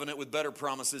better covenant with better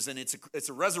promises, and it's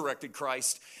a resurrected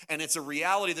Christ, and it's a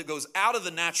reality that goes out of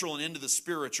the natural and into the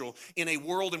spiritual in a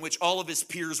world in which all of his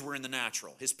peers were in the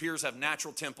natural. His peers have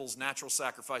natural temples, natural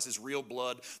sacrifices, real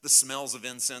blood, the smells of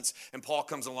incense, and Paul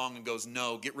comes along and goes,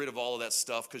 no, get rid of all of that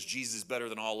stuff, because Jesus is better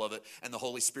than all of it, and the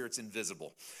Holy Spirit's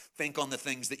invisible. Think on the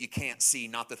things that you can't see,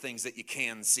 not the things that you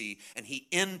can see. And he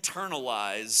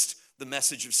internalized the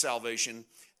message of salvation.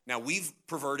 Now, we've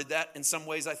perverted that in some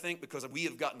ways, I think, because we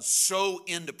have gotten so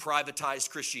into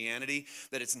privatized Christianity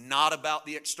that it's not about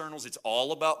the externals, it's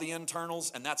all about the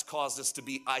internals, and that's caused us to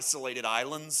be isolated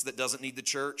islands that doesn't need the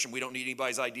church, and we don't need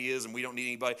anybody's ideas, and we don't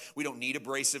need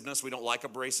abrasiveness, we don't like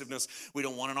abrasiveness, we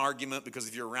don't want an argument, because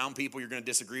if you're around people, you're going to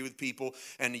disagree with people,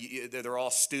 and they're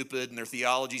all stupid, and their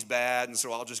theology's bad, and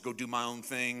so I'll just go do my own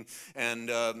thing, and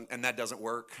that doesn't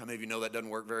work. How many of you know that doesn't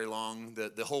work very long?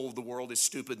 The whole of the world is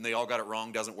stupid, and they all got it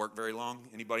wrong doesn't work very long.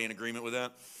 Anybody in agreement with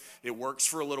that? It works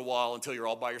for a little while until you're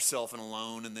all by yourself and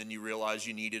alone, and then you realize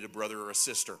you needed a brother or a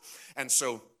sister. And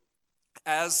so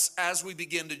as we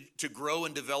begin to grow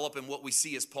and develop in what we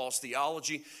see as Paul's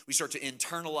theology, we start to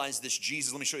internalize this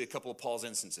Jesus. Let me show you a couple of Paul's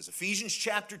instances. Ephesians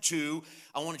chapter 2,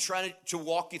 I want to try to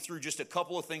walk you through just a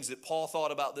couple of things that Paul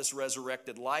thought about this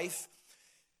resurrected life.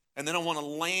 And then I want to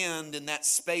land in that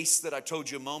space that I told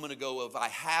you a moment ago of I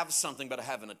have something, but I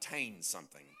haven't attained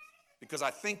something. Because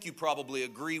I think you probably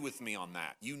agree with me on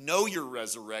that. You know you're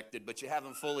resurrected, but you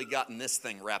haven't fully gotten this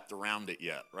thing wrapped around it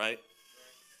yet, right?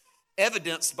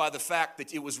 Evidenced by the fact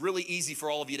that it was really easy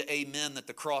for all of you to amen that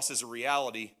the cross is a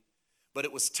reality, but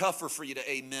it was tougher for you to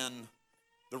amen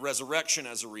the resurrection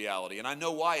as a reality. And I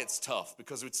know why it's tough,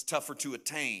 because it's tougher to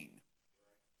attain.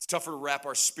 It's tougher to wrap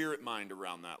our spirit mind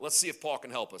around that. Let's see if Paul can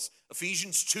help us.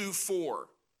 Ephesians 2:4.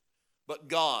 But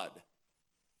God,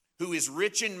 who is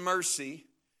rich in mercy,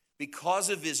 because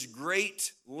of his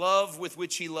great love with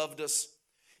which he loved us,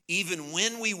 even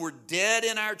when we were dead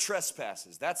in our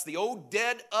trespasses. That's the old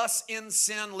dead us in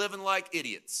sin, living like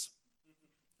idiots.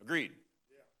 Agreed?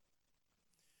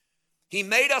 He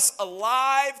made us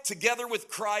alive together with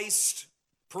Christ,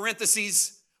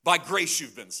 parentheses, by grace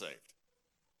you've been saved.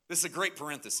 This is a great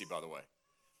parenthesis, by the way.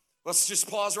 Let's just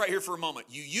pause right here for a moment.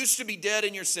 You used to be dead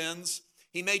in your sins.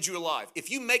 He made you alive. If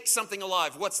you make something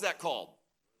alive, what's that called?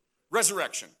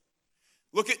 Resurrection.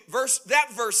 Look at that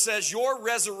verse says your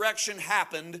resurrection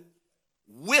happened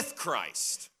with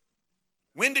Christ.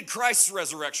 When did Christ's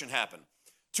resurrection happen?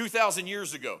 2,000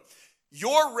 years ago.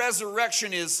 Your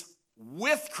resurrection is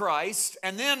with Christ,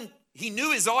 and then he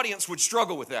knew his audience would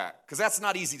struggle with that because that's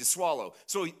not easy to swallow.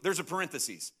 So there's a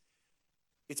parenthesis.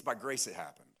 It's by grace it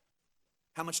happened.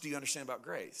 How much do you understand about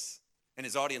grace? And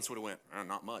his audience would have went,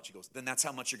 not much. He goes, then that's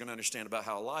how much you're going to understand about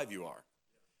how alive you are.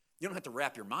 You don't have to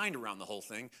wrap your mind around the whole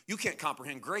thing. You can't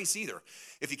comprehend grace either.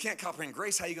 If you can't comprehend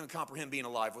grace, how are you going to comprehend being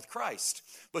alive with Christ?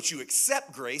 But you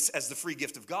accept grace as the free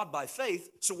gift of God by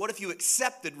faith. So what if you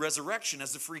accepted resurrection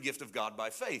as the free gift of God by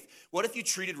faith? What if you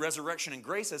treated resurrection and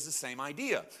grace as the same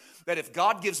idea? That if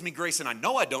God gives me grace and I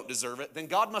know I don't deserve it, then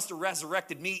God must have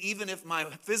resurrected me even if my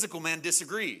physical man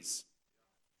disagrees.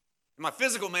 My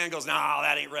physical man goes, no,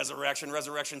 that ain't resurrection.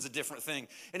 Resurrection's a different thing.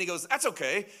 And he goes, that's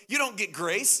okay. You don't get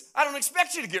grace. I don't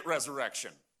expect you to get resurrection.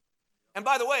 And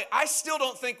by the way, I still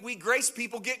don't think we grace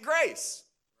people get grace.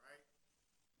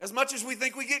 As much as we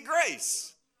think we get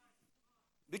grace.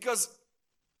 Because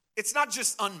it's not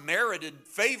just unmerited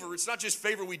favor. It's not just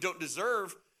favor we don't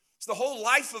deserve. It's the whole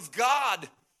life of God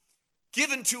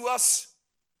given to us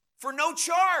for no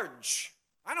charge.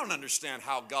 I don't understand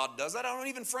how God does that. I don't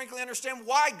even frankly understand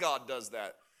why God does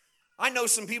that. I know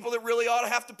some people that really ought to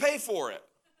have to pay for it.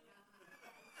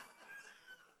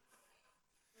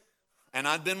 And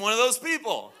I've been one of those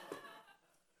people.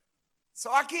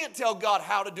 So I can't tell God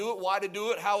how to do it, why to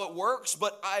do it, how it works,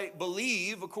 but I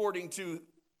believe, according to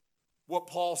what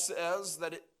Paul says,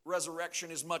 that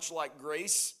resurrection is much like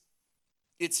grace.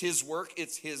 It's his work,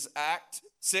 it's his act.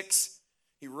 6,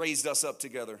 he raised us up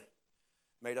together.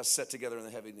 Made us set together in the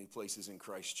heavenly places in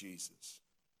Christ Jesus.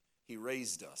 He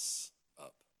raised us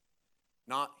up.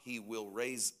 Not he will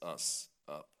raise us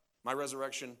up. My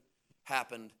resurrection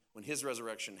happened when his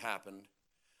resurrection happened.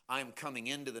 I am coming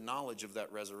into the knowledge of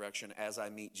that resurrection as I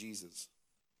meet Jesus.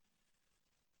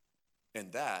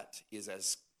 And that is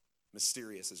as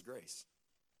mysterious as grace.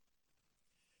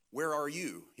 Where are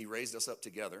you? He raised us up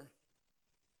together.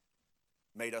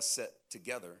 Made us set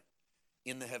together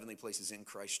in the heavenly places in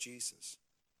Christ Jesus.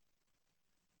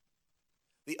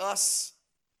 The us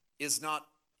is not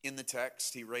in the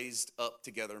text. He raised up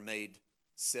together, made,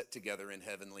 set together in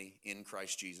heavenly in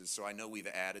Christ Jesus. So I know we've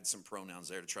added some pronouns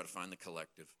there to try to find the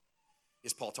collective.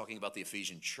 Is Paul talking about the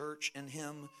Ephesian church and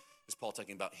him? Is Paul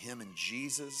talking about him and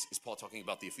Jesus? Is Paul talking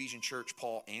about the Ephesian church,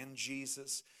 Paul and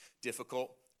Jesus?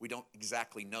 Difficult. We don't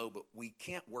exactly know, but we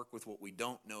can't work with what we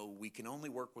don't know. We can only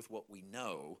work with what we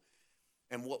know.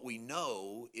 And what we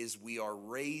know is we are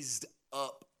raised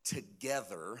up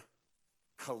together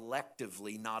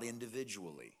collectively, not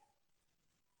individually.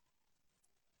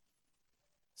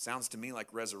 Sounds to me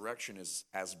like resurrection is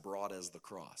as broad as the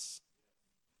cross.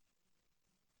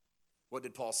 What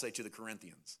did Paul say to the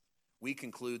Corinthians? We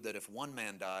conclude that if one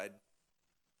man died,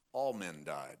 all men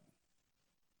died.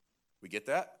 We get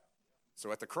that?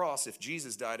 So at the cross, if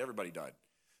Jesus died, everybody died.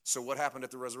 So what happened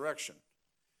at the resurrection?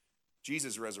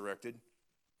 Jesus resurrected,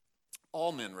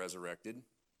 all men resurrected,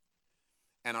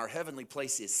 and our heavenly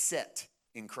place is set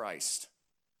in Christ.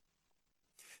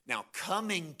 Now,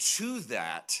 coming to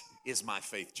that is my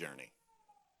faith journey.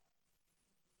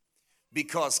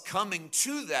 Because coming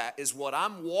to that is what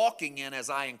I'm walking in as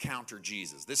I encounter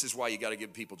Jesus. This is why you got to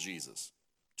give people Jesus.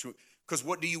 Because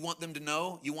what do you want them to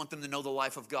know? You want them to know the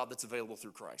life of God that's available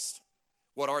through Christ.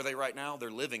 What are they right now?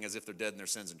 They're living as if they're dead in their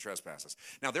sins and trespasses.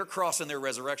 Now, their cross and their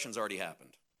resurrection's already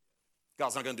happened.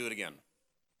 God's not going to do it again.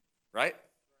 Right?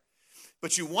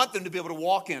 But you want them to be able to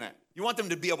walk in it. You want them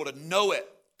to be able to know it.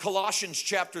 Colossians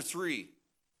chapter 3.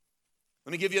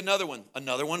 Let me give you another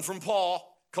one from Paul.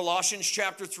 Colossians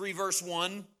chapter 3, verse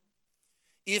 1.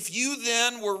 If you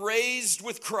then were raised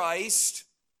with Christ,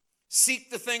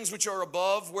 seek the things which are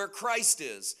above where Christ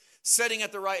is, sitting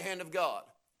at the right hand of God.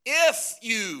 If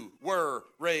you were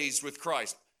raised with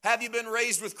Christ. Have you been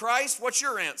raised with Christ? What's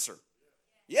your answer?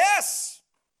 Yes.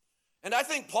 And I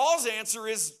think Paul's answer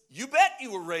is, you bet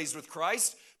you were raised with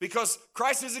Christ, because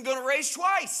Christ isn't going to raise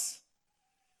twice.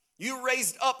 You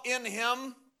raised up in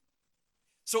him.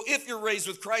 So if you're raised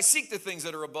with Christ, seek the things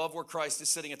that are above where Christ is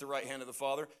sitting at the right hand of the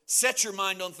Father. Set your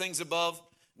mind on things above,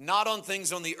 not on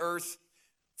things on the earth.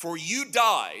 For you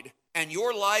died, and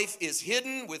your life is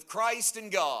hidden with Christ in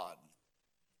God.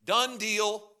 Done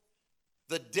deal.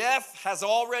 The death has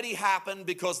already happened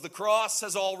because the cross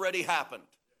has already happened.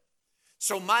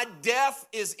 So my death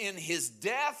is in his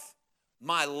death.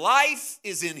 My life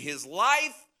is in his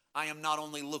life. I am not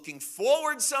only looking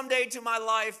forward someday to my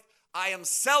life, I am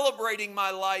celebrating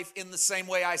my life in the same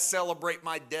way I celebrate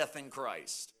my death in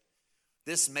Christ.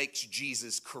 This makes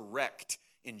Jesus correct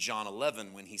in John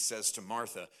 11 when he says to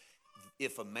Martha,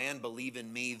 if a man believe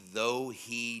in me, though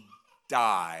he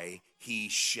die, he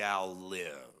shall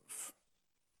live.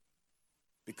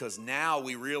 Because now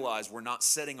we realize we're not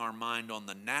setting our mind on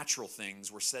the natural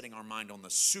things, we're setting our mind on the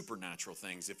supernatural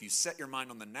things. If you set your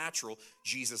mind on the natural,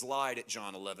 Jesus lied at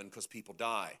John 11 because people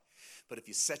die. But if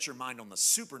you set your mind on the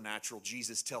supernatural,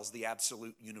 Jesus tells the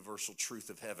absolute universal truth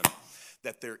of heaven,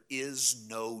 that there is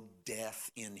no death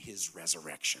in his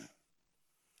resurrection.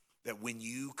 That when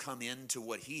you come into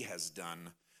what he has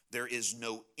done, there is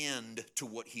no end to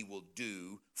what he will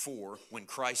do, for when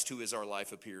Christ, who is our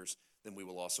life, appears, then we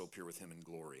will also appear with him in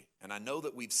glory. And I know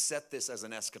that we've set this as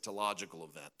an eschatological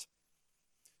event.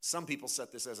 Some people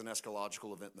set this as an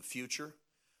eschatological event in the future,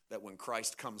 that when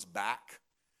Christ comes back,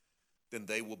 then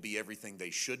they will be everything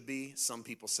they should be. Some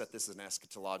people set this as an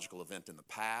eschatological event in the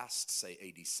past, say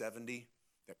AD 70,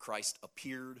 that Christ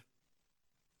appeared.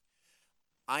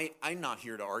 I'm not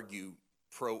here to argue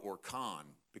pro or con,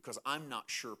 because I'm not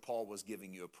sure Paul was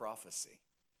giving you a prophecy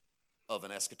of an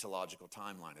eschatological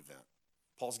timeline event.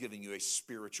 Paul's giving you a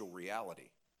spiritual reality.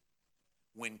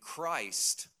 When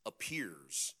Christ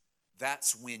appears,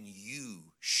 that's when you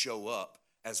show up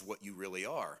as what you really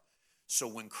are. So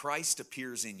when Christ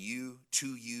appears in you,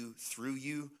 to you, through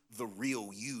you, the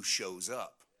real you shows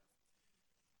up.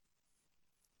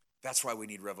 That's why we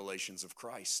need revelations of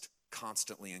Christ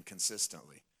constantly and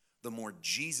consistently. The more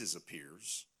Jesus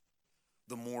appears,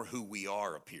 the more who we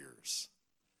are appears.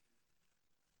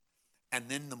 And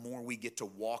then the more we get to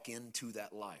walk into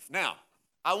that life. Now,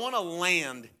 I want to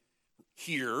land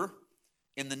here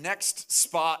in the next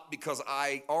spot, because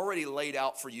I already laid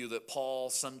out for you that Paul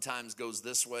sometimes goes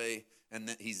this way, and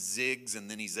then he zigs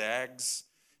and then he zags.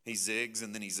 He zigs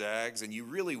and then he zags. And you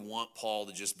really want Paul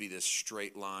to just be this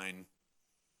straight line,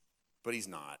 but he's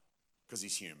not, because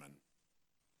he's human.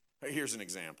 Here's an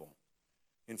example.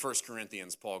 In 1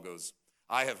 Corinthians, Paul goes,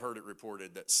 I have heard it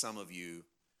reported that some of you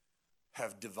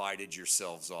have divided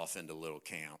yourselves off into little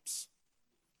camps.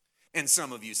 And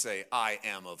some of you say, I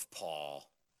am of Paul,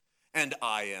 and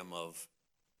I am of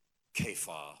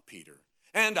Kepha, Peter,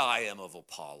 and I am of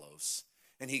Apollos.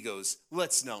 And he goes,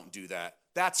 let's don't do that.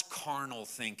 That's carnal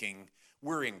thinking.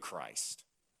 We're in Christ.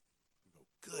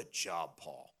 Good job,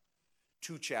 Paul.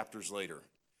 2 chapters later,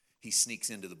 he sneaks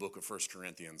into the book of 1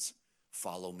 Corinthians.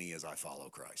 Follow me as I follow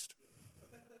Christ.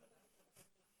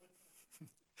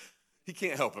 He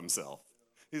can't help himself.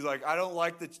 He's like, I don't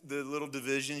like the little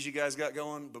divisions you guys got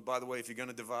going, but by the way, if you're going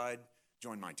to divide,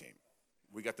 join my team.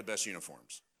 We got the best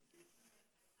uniforms.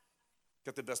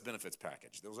 Got the best benefits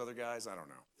package. Those other guys, I don't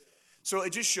know. So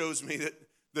it just shows me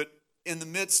that in the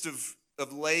midst of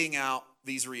laying out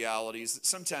these realities, that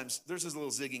sometimes there's this little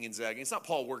zigging and zagging. It's not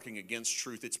Paul working against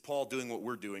truth. It's Paul doing what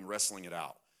we're doing, wrestling it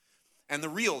out. And the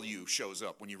real you shows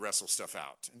up when you wrestle stuff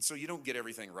out. And so you don't get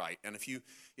everything right. And if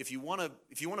you want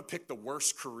to pick the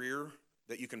worst career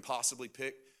that you can possibly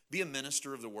pick, be a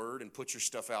minister of the word and put your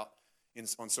stuff out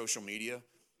on social media.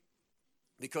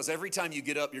 Because every time you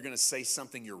get up, you're going to say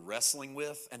something you're wrestling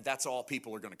with, and that's all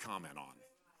people are going to comment on.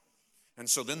 And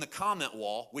so then the comment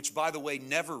wall, which by the way,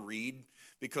 never read,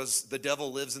 because the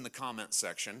devil lives in the comment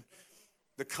section.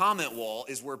 The comment wall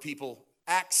is where people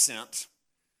accent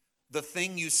the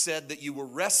thing you said that you were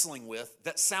wrestling with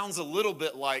that sounds a little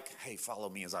bit like, hey, follow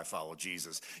me as I follow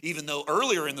Jesus. Even though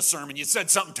earlier in the sermon you said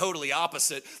something totally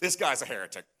opposite. This guy's a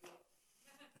heretic.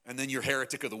 And then you're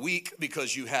heretic of the week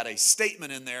because you had a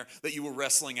statement in there that you were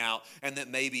wrestling out, and that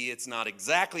maybe it's not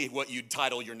exactly what you'd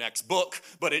title your next book,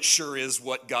 but it sure is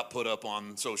what got put up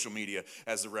on social media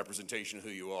as the representation of who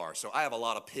you are. So I have a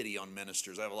lot of pity on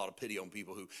ministers. I have a lot of pity on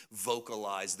people who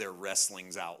vocalize their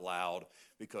wrestlings out loud,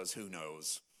 because who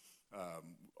knows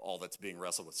all that's being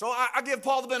wrestled with. So I give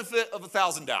Paul the benefit of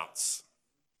 1,000 doubts.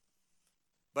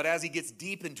 But as he gets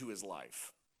deep into his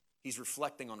life, he's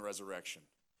reflecting on resurrection.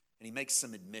 And he makes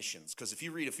some admissions. Because if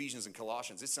you read Ephesians and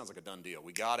Colossians, it sounds like a done deal.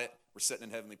 We got it. We're sitting in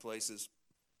heavenly places.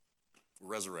 We're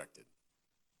resurrected.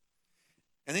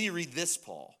 And then you read this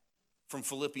Paul from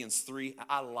Philippians 3.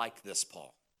 I like this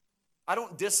Paul. I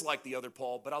don't dislike the other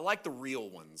Paul, but I like the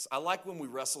real ones. I like when we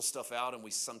wrestle stuff out and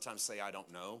we sometimes say, I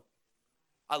don't know.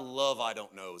 I love I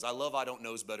don't knows. I love I don't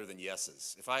knows better than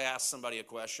yeses. If I ask somebody a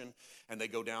question and they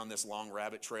go down this long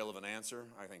rabbit trail of an answer,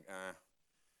 I think,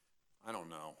 I don't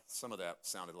know. Some of that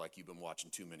sounded like you've been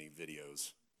watching too many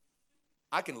videos.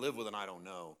 I can live with an I don't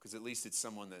know, because at least it's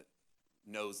someone that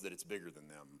knows that it's bigger than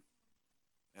them.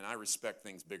 And I respect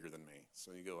things bigger than me.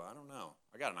 So you go, I don't know.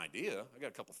 I got an idea. I got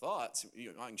a couple thoughts.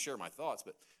 I can share my thoughts,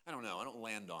 but I don't know. I don't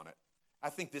land on it. I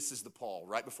think this is the Paul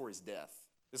right before his death.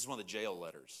 This is one of the jail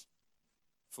letters,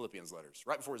 Philippians letters.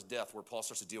 Right before his death, where Paul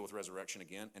starts to deal with resurrection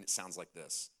again, and it sounds like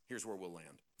this. Here's where we'll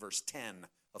land. Verse 10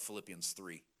 of Philippians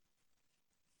 3.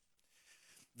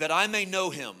 That I may know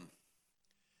him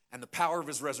and the power of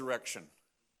his resurrection,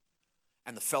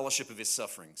 and the fellowship of his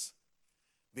sufferings,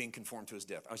 being conformed to his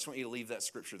death. I just want you to leave that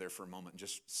scripture there for a moment and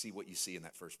just see what you see in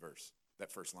that first verse,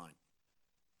 that first line.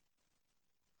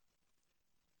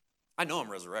 I know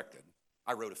I'm resurrected.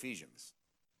 I wrote Ephesians.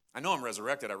 I know I'm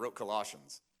resurrected. I wrote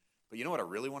Colossians. But you know what I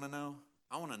really want to know?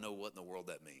 I want to know what in the world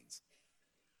that means.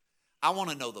 I want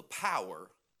to know the power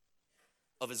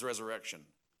of his resurrection.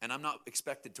 And I'm not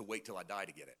expected to wait till I die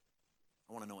to get it.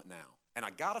 I want to know it now. And I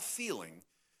got a feeling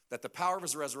that the power of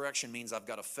his resurrection means I've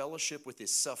got a fellowship with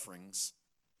his sufferings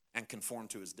and conform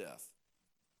to his death.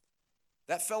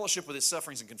 That fellowship with his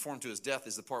sufferings and conform to his death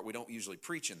is the part we don't usually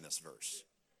preach in this verse.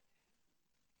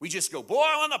 We just go, boy,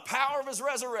 I want the power of his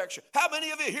resurrection. How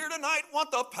many of you here tonight want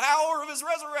the power of his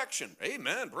resurrection?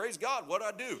 Amen. Praise God. What'd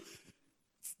I do?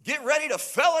 Get ready to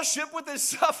fellowship with his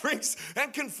sufferings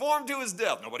and conform to his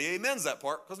death. Nobody amens that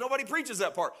part because nobody preaches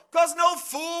that part because no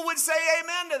fool would say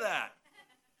amen to that.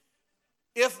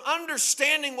 If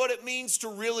understanding what it means to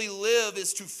really live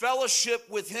is to fellowship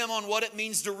with him on what it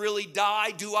means to really die,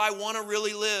 do I want to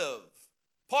really live?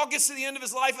 Paul gets to the end of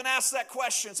his life and asks that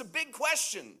question. It's a big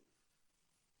question.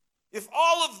 If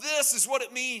all of this is what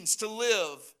it means to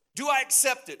live, do I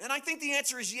accept it? And I think the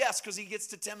answer is yes, because he gets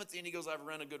to Timothy and he goes, I've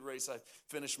run a good race, I've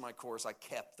finished my course, I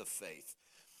kept the faith.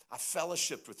 I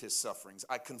fellowshiped with his sufferings,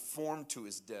 I conformed to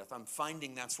his death. I'm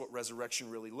finding that's what resurrection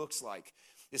really looks like,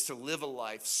 is to live a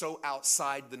life so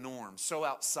outside the norm, so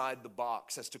outside the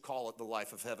box as to call it the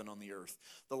life of heaven on the earth,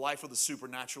 the life of the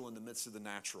supernatural in the midst of the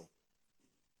natural.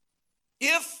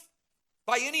 If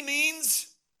by any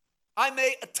means I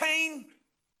may attain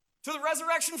to the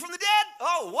resurrection from the dead.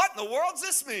 Oh, what in the world does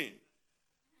this mean?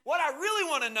 What I really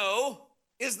want to know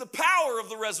is the power of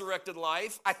the resurrected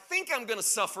life. I think I'm going to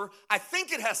suffer. I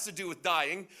think it has to do with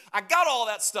dying. I got all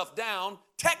that stuff down.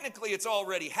 Technically, it's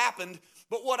already happened.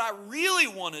 But what I really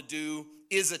want to do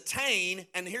is attain,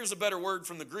 and here's a better word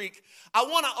from the Greek, I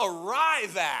want to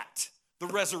arrive at the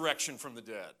resurrection from the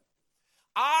dead.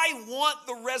 I want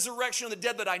the resurrection of the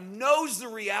dead that I knows the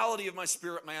reality of my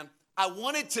spirit, man. I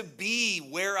want it to be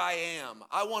where I am.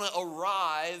 I want to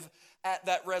arrive at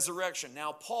that resurrection.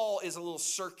 Now, Paul is a little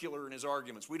circular in his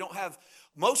arguments. We don't have,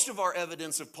 most of our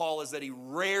evidence of Paul is that he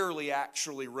rarely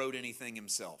actually wrote anything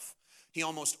himself. He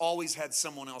almost always had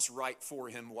someone else write for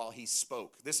him while he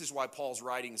spoke. This is why Paul's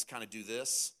writings kind of do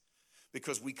this,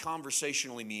 because we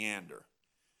conversationally meander.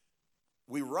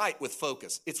 We write with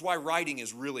focus. It's why writing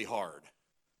is really hard,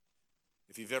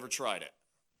 if you've ever tried it.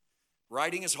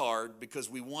 Writing is hard because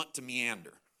we want to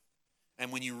meander.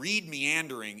 And when you read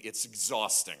meandering, it's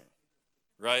exhausting,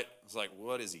 right? It's like,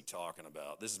 what is he talking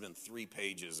about? This has been 3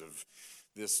 pages of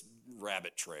this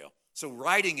rabbit trail. So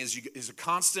writing is a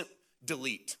constant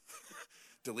delete.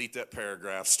 Delete that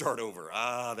paragraph, start over.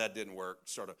 That didn't work.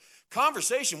 Start over.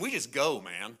 Conversation, we just go,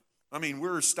 man. I mean,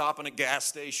 we're stopping at gas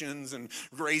stations and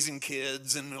raising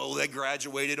kids and, they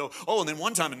graduated. And then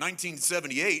one time in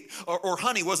 1978, or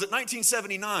honey, was it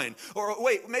 1979? Or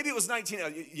wait, maybe it was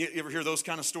you ever hear those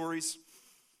kind of stories?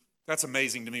 That's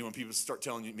amazing to me when people start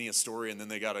telling me a story and then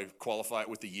they got to qualify it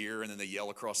with the year and then they yell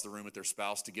across the room at their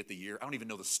spouse to get the year. I don't even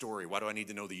know the story. Why do I need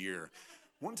to know the year?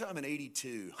 One time in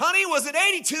 82. Honey, was it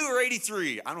 82 or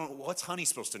 83? I don't know. What's honey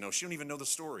supposed to know? She don't even know the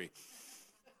story.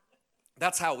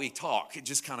 That's how we talk. It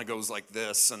just kind of goes like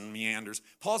this and meanders.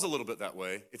 Paul's a little bit that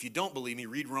way. If you don't believe me,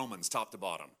 read Romans top to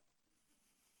bottom.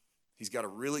 He's got a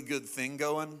really good thing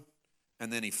going,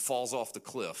 and then he falls off the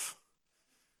cliff.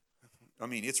 I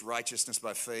mean, it's righteousness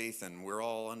by faith, and we're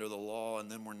all under the law, and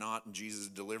then we're not, and Jesus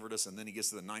delivered us, and then he gets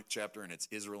to the 9th chapter, and it's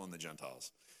Israel and the Gentiles.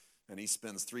 And he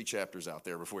spends 3 chapters out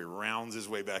there before he rounds his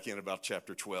way back in about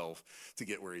chapter 12 to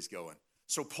get where he's going.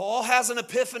 So Paul has an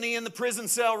epiphany in the prison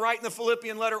cell writing the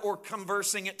Philippian letter or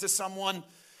conversing it to someone,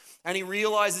 and he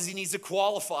realizes he needs to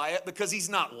qualify it because he's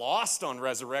not lost on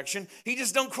resurrection. He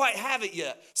just don't quite have it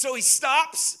yet. So he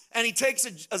stops and he takes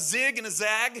a zig and a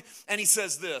zag and he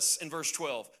says this in verse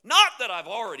 12. Not that I've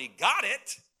already got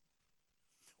it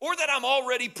or that I'm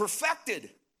already perfected,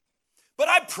 but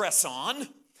I press on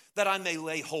that I may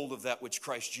lay hold of that which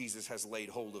Christ Jesus has laid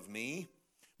hold of me.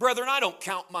 Brethren, I don't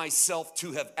count myself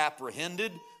to have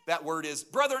apprehended. That word is,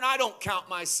 brethren, I don't count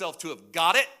myself to have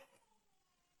got it.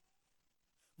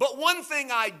 But one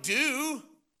thing I do,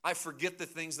 I forget the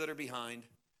things that are behind,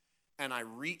 and I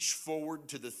reach forward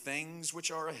to the things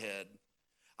which are ahead.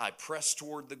 I press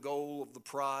toward the goal of the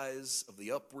prize of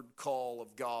the upward call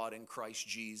of God in Christ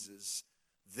Jesus.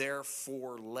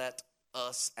 Therefore, let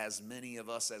us, as many of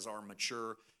us as are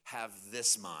mature, have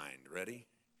this mind. Ready?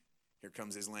 Here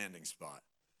comes his landing spot.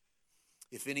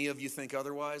 If any of you think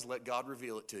otherwise, let God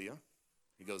reveal it to you.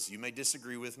 He goes, you may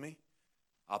disagree with me.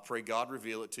 I'll pray God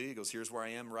reveal it to you. He goes, here's where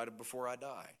I am right before I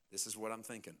die. This is what I'm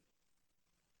thinking.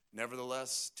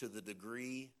 Nevertheless, to the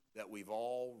degree that we've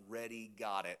already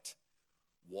got it,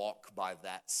 walk by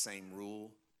that same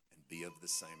rule and be of the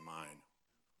same mind.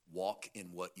 Walk in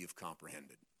what you've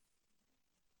comprehended.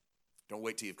 Don't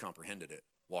wait till you've comprehended it.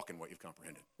 Walk in what you've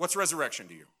comprehended. What's resurrection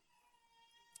to you?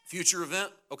 Future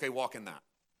event? Okay, walk in that.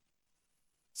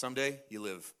 Someday you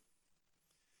live.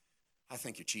 I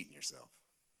think you're cheating yourself.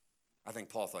 I think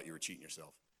Paul thought you were cheating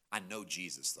yourself. I know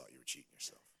Jesus thought you were cheating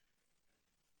yourself.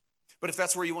 But if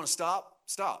that's where you want to stop,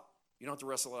 stop. You don't have to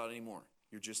wrestle it out anymore.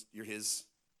 You're his.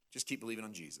 Just keep believing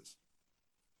on Jesus.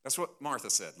 That's what Martha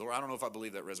said. Lord, I don't know if I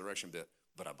believe that resurrection bit,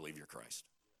 but I believe you're Christ.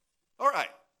 All right.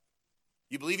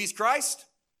 You believe he's Christ?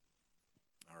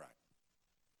 All right.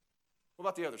 What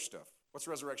about the other stuff? What's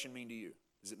resurrection mean to you?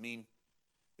 Does it mean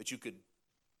that you could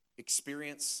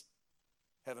experience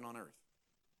heaven on earth?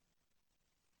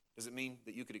 Does it mean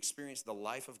that you could experience the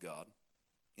life of God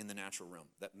in the natural realm?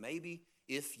 That maybe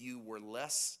if you were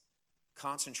less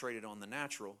concentrated on the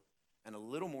natural and a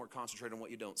little more concentrated on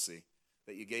what you don't see,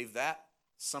 that you gave that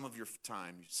some of your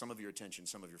time, some of your attention,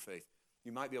 some of your faith,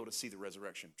 you might be able to see the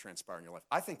resurrection transpire in your life.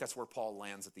 I think that's where Paul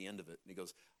lands at the end of it. And he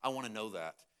goes, I want to know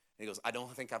that. And he goes, I don't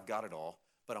think I've got it all,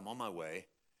 but I'm on my way.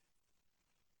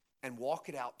 And walk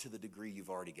it out to the degree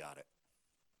you've already got it.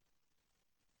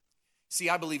 See,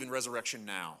 I believe in resurrection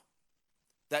now.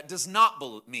 That does not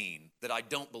mean that I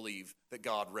don't believe that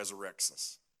God resurrects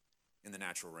us in the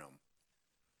natural realm.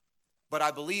 But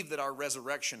I believe that our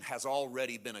resurrection has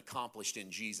already been accomplished in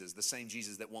Jesus, the same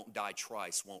Jesus that won't die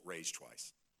twice, won't raise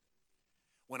twice.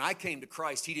 When I came to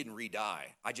Christ, he didn't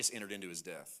re-die. I just entered into his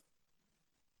death.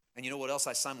 And you know what else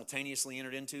I simultaneously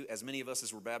entered into? As many of us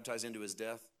as were baptized into his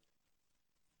death,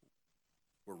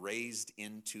 were raised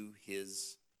into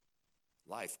his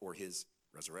life or his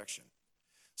resurrection.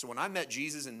 So when I met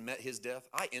Jesus and met his death,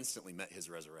 I instantly met his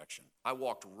resurrection. I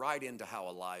walked right into how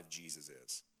alive Jesus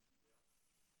is.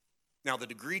 Now, the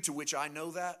degree to which I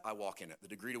know that, I walk in it. The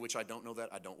degree to which I don't know that,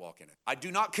 I don't walk in it. I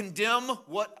do not condemn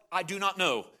what I do not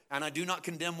know, and I do not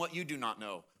condemn what you do not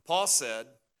know. Paul said,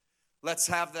 let's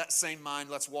have that same mind.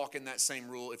 Let's walk in that same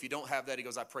rule. If you don't have that, he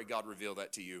goes, I pray God reveal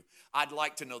that to you. I'd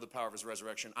like to know the power of his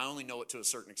resurrection. I only know it to a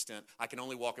certain extent. I can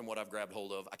only walk in what I've grabbed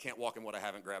hold of. I can't walk in what I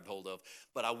haven't grabbed hold of,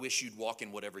 but I wish you'd walk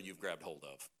in whatever you've grabbed hold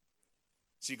of.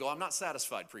 So you go, I'm not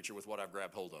satisfied, preacher, with what I've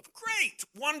grabbed hold of. Great,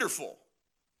 wonderful.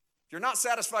 If you're not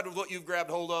satisfied with what you've grabbed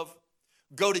hold of,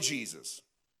 go to Jesus.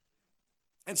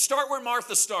 And start where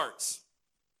Martha starts.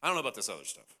 I don't know about this other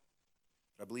stuff,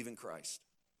 but I believe in Christ.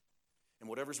 And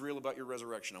whatever's real about your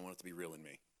resurrection, I want it to be real in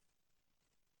me.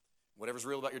 Whatever's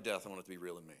real about your death, I want it to be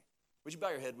real in me. Would you bow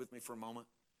your head with me for a moment?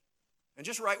 And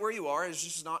just right where you are, it's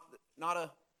just not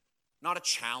a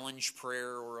challenge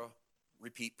prayer or a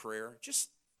repeat prayer. Just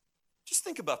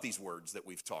think about these words that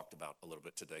we've talked about a little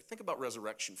bit today. Think about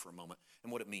resurrection for a moment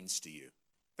and what it means to you.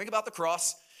 Think about the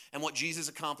cross and what Jesus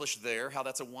accomplished there, how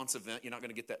that's a once event. You're not going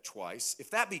to get that twice.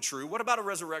 If that be true, what about a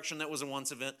resurrection that was a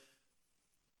once event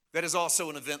that is also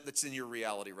an event that's in your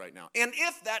reality right now? And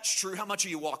if that's true, how much are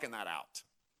you walking that out?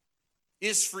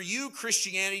 Is for you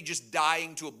Christianity just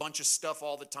dying to a bunch of stuff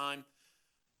all the time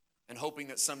and hoping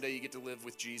that someday you get to live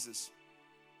with Jesus?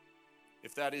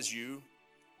 If that is you,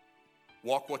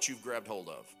 walk what you've grabbed hold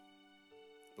of.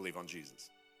 Believe on Jesus.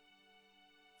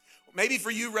 Maybe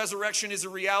for you, resurrection is a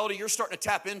reality you're starting to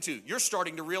tap into. You're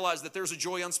starting to realize that there's a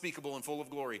joy unspeakable and full of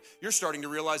glory. You're starting to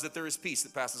realize that there is peace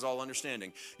that passes all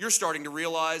understanding. You're starting to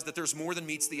realize that there's more than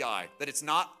meets the eye, that it's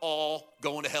not all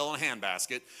going to hell in a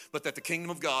handbasket, but that the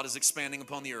kingdom of God is expanding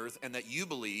upon the earth and that you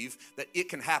believe that it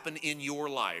can happen in your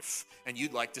life and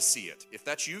you'd like to see it. If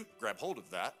that's you, grab hold of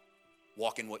that.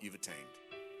 Walk in what you've attained.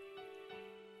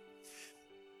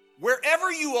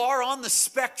 Wherever you are on the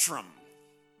spectrum,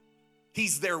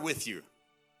 he's there with you.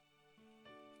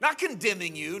 Not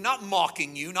condemning you, not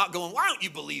mocking you, not going, why don't you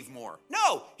believe more?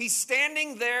 No, he's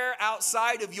standing there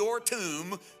outside of your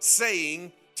tomb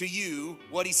saying to you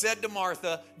what he said to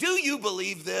Martha, do you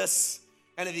believe this?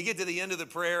 And if you get to the end of the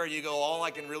prayer and you go, all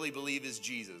I can really believe is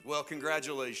Jesus. Well,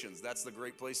 congratulations. That's the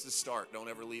great place to start. Don't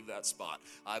ever leave that spot.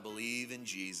 I believe in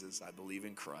Jesus. I believe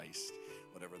in Christ,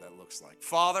 whatever that looks like.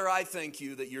 Father, I thank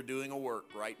you that you're doing a work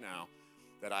right now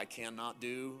that I cannot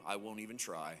do, I won't even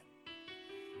try.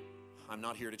 I'm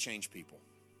not here to change people.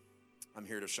 I'm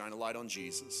here to shine a light on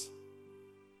Jesus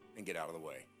and get out of the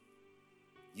way.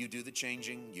 You do the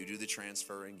changing, you do the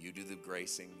transferring, you do the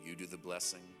gracing, you do the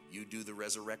blessing, you do the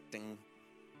resurrecting.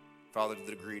 Father, to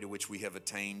the degree to which we have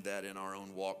attained that in our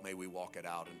own walk, may we walk it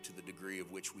out. And to the degree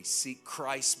of which we seek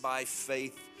Christ by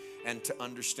faith and to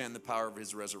understand the power of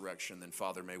his resurrection, then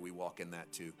Father, may we walk in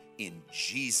that too. In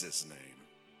Jesus' name.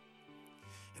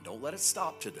 And don't let it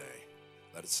stop today.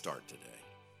 Let it start today.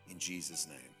 In Jesus'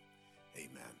 name,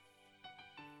 amen.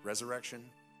 Resurrection,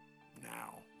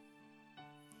 now.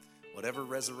 Whatever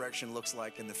resurrection looks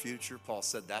like in the future, Paul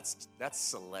said that's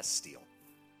celestial.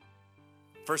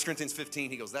 1 Corinthians 15,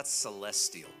 he goes, that's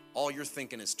celestial. All you're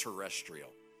thinking is terrestrial.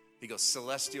 He goes,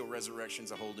 celestial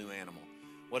resurrection's a whole new animal.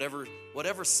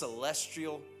 Whatever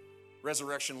celestial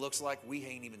resurrection looks like, we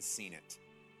ain't even seen it.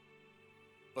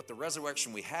 But the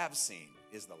resurrection we have seen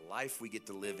is the life we get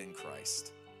to live in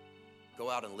Christ. Go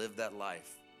out and live that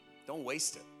life. Don't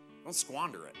waste it. Don't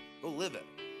squander it. Go live it.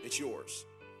 It's yours.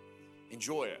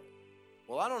 Enjoy it.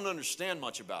 Well, I don't understand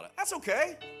much about it. That's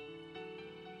okay.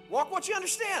 Walk what you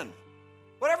understand.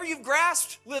 Whatever you've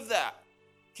grasped, live that.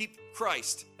 Keep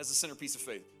Christ as the centerpiece of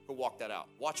faith. Go walk that out.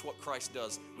 Watch what Christ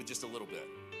does with just a little bit.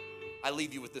 I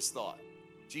leave you with this thought.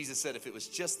 Jesus said if it was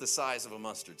just the size of a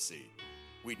mustard seed,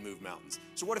 we'd move mountains.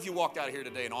 So what if you walked out of here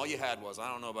today and all you had was,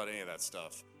 I don't know about any of that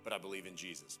stuff, but I believe in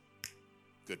Jesus?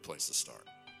 Good place to start.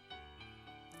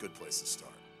 Good place to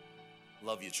start.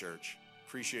 Love you, church.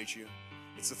 Appreciate you.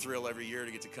 It's a thrill every year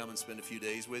to get to come and spend a few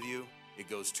days with you. It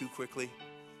goes too quickly.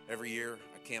 Every year,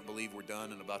 I can't believe we're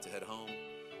done and about to head home.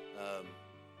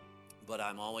 But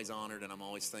I'm always honored and I'm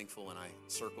always thankful, and I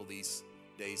circle these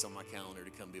days on my calendar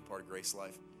to come be a part of Grace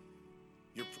Life.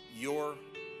 Your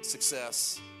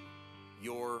success,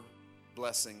 your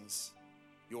blessings,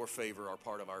 your favor are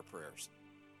part of our prayers.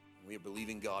 We are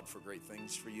believing God for great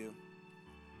things for you.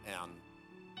 And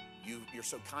you're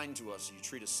so kind to us. You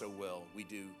treat us so well. We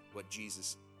do what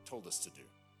Jesus told us to do.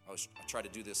 I try to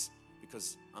do this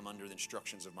because I'm under the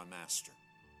instructions of my master.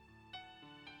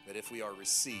 That if we are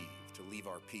received, to leave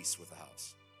our peace with the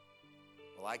house.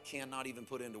 Well, I cannot even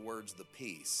put into words the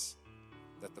peace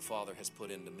that the Father has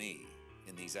put into me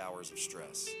in these hours of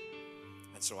stress.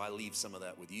 And so I leave some of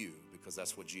that with you because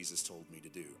that's what Jesus told me to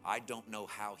do. I don't know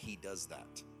how he does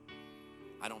that.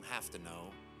 I don't have to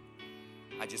know.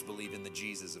 I just believe in the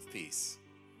Jesus of peace.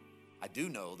 I do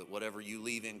know that whatever you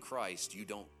leave in Christ,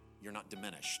 you're not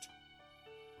diminished.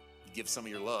 You give some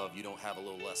of your love, you don't have a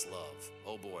little less love.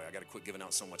 Oh boy, I got to quit giving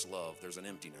out so much love. There's an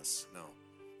emptiness. No.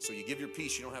 So you give your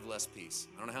peace, you don't have less peace.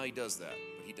 I don't know how he does that,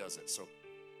 but he does it. So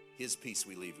his peace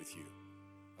we leave with you.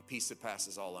 A peace that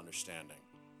passes all understanding.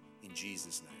 In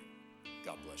Jesus' name,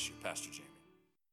 God bless you. Pastor Jamie.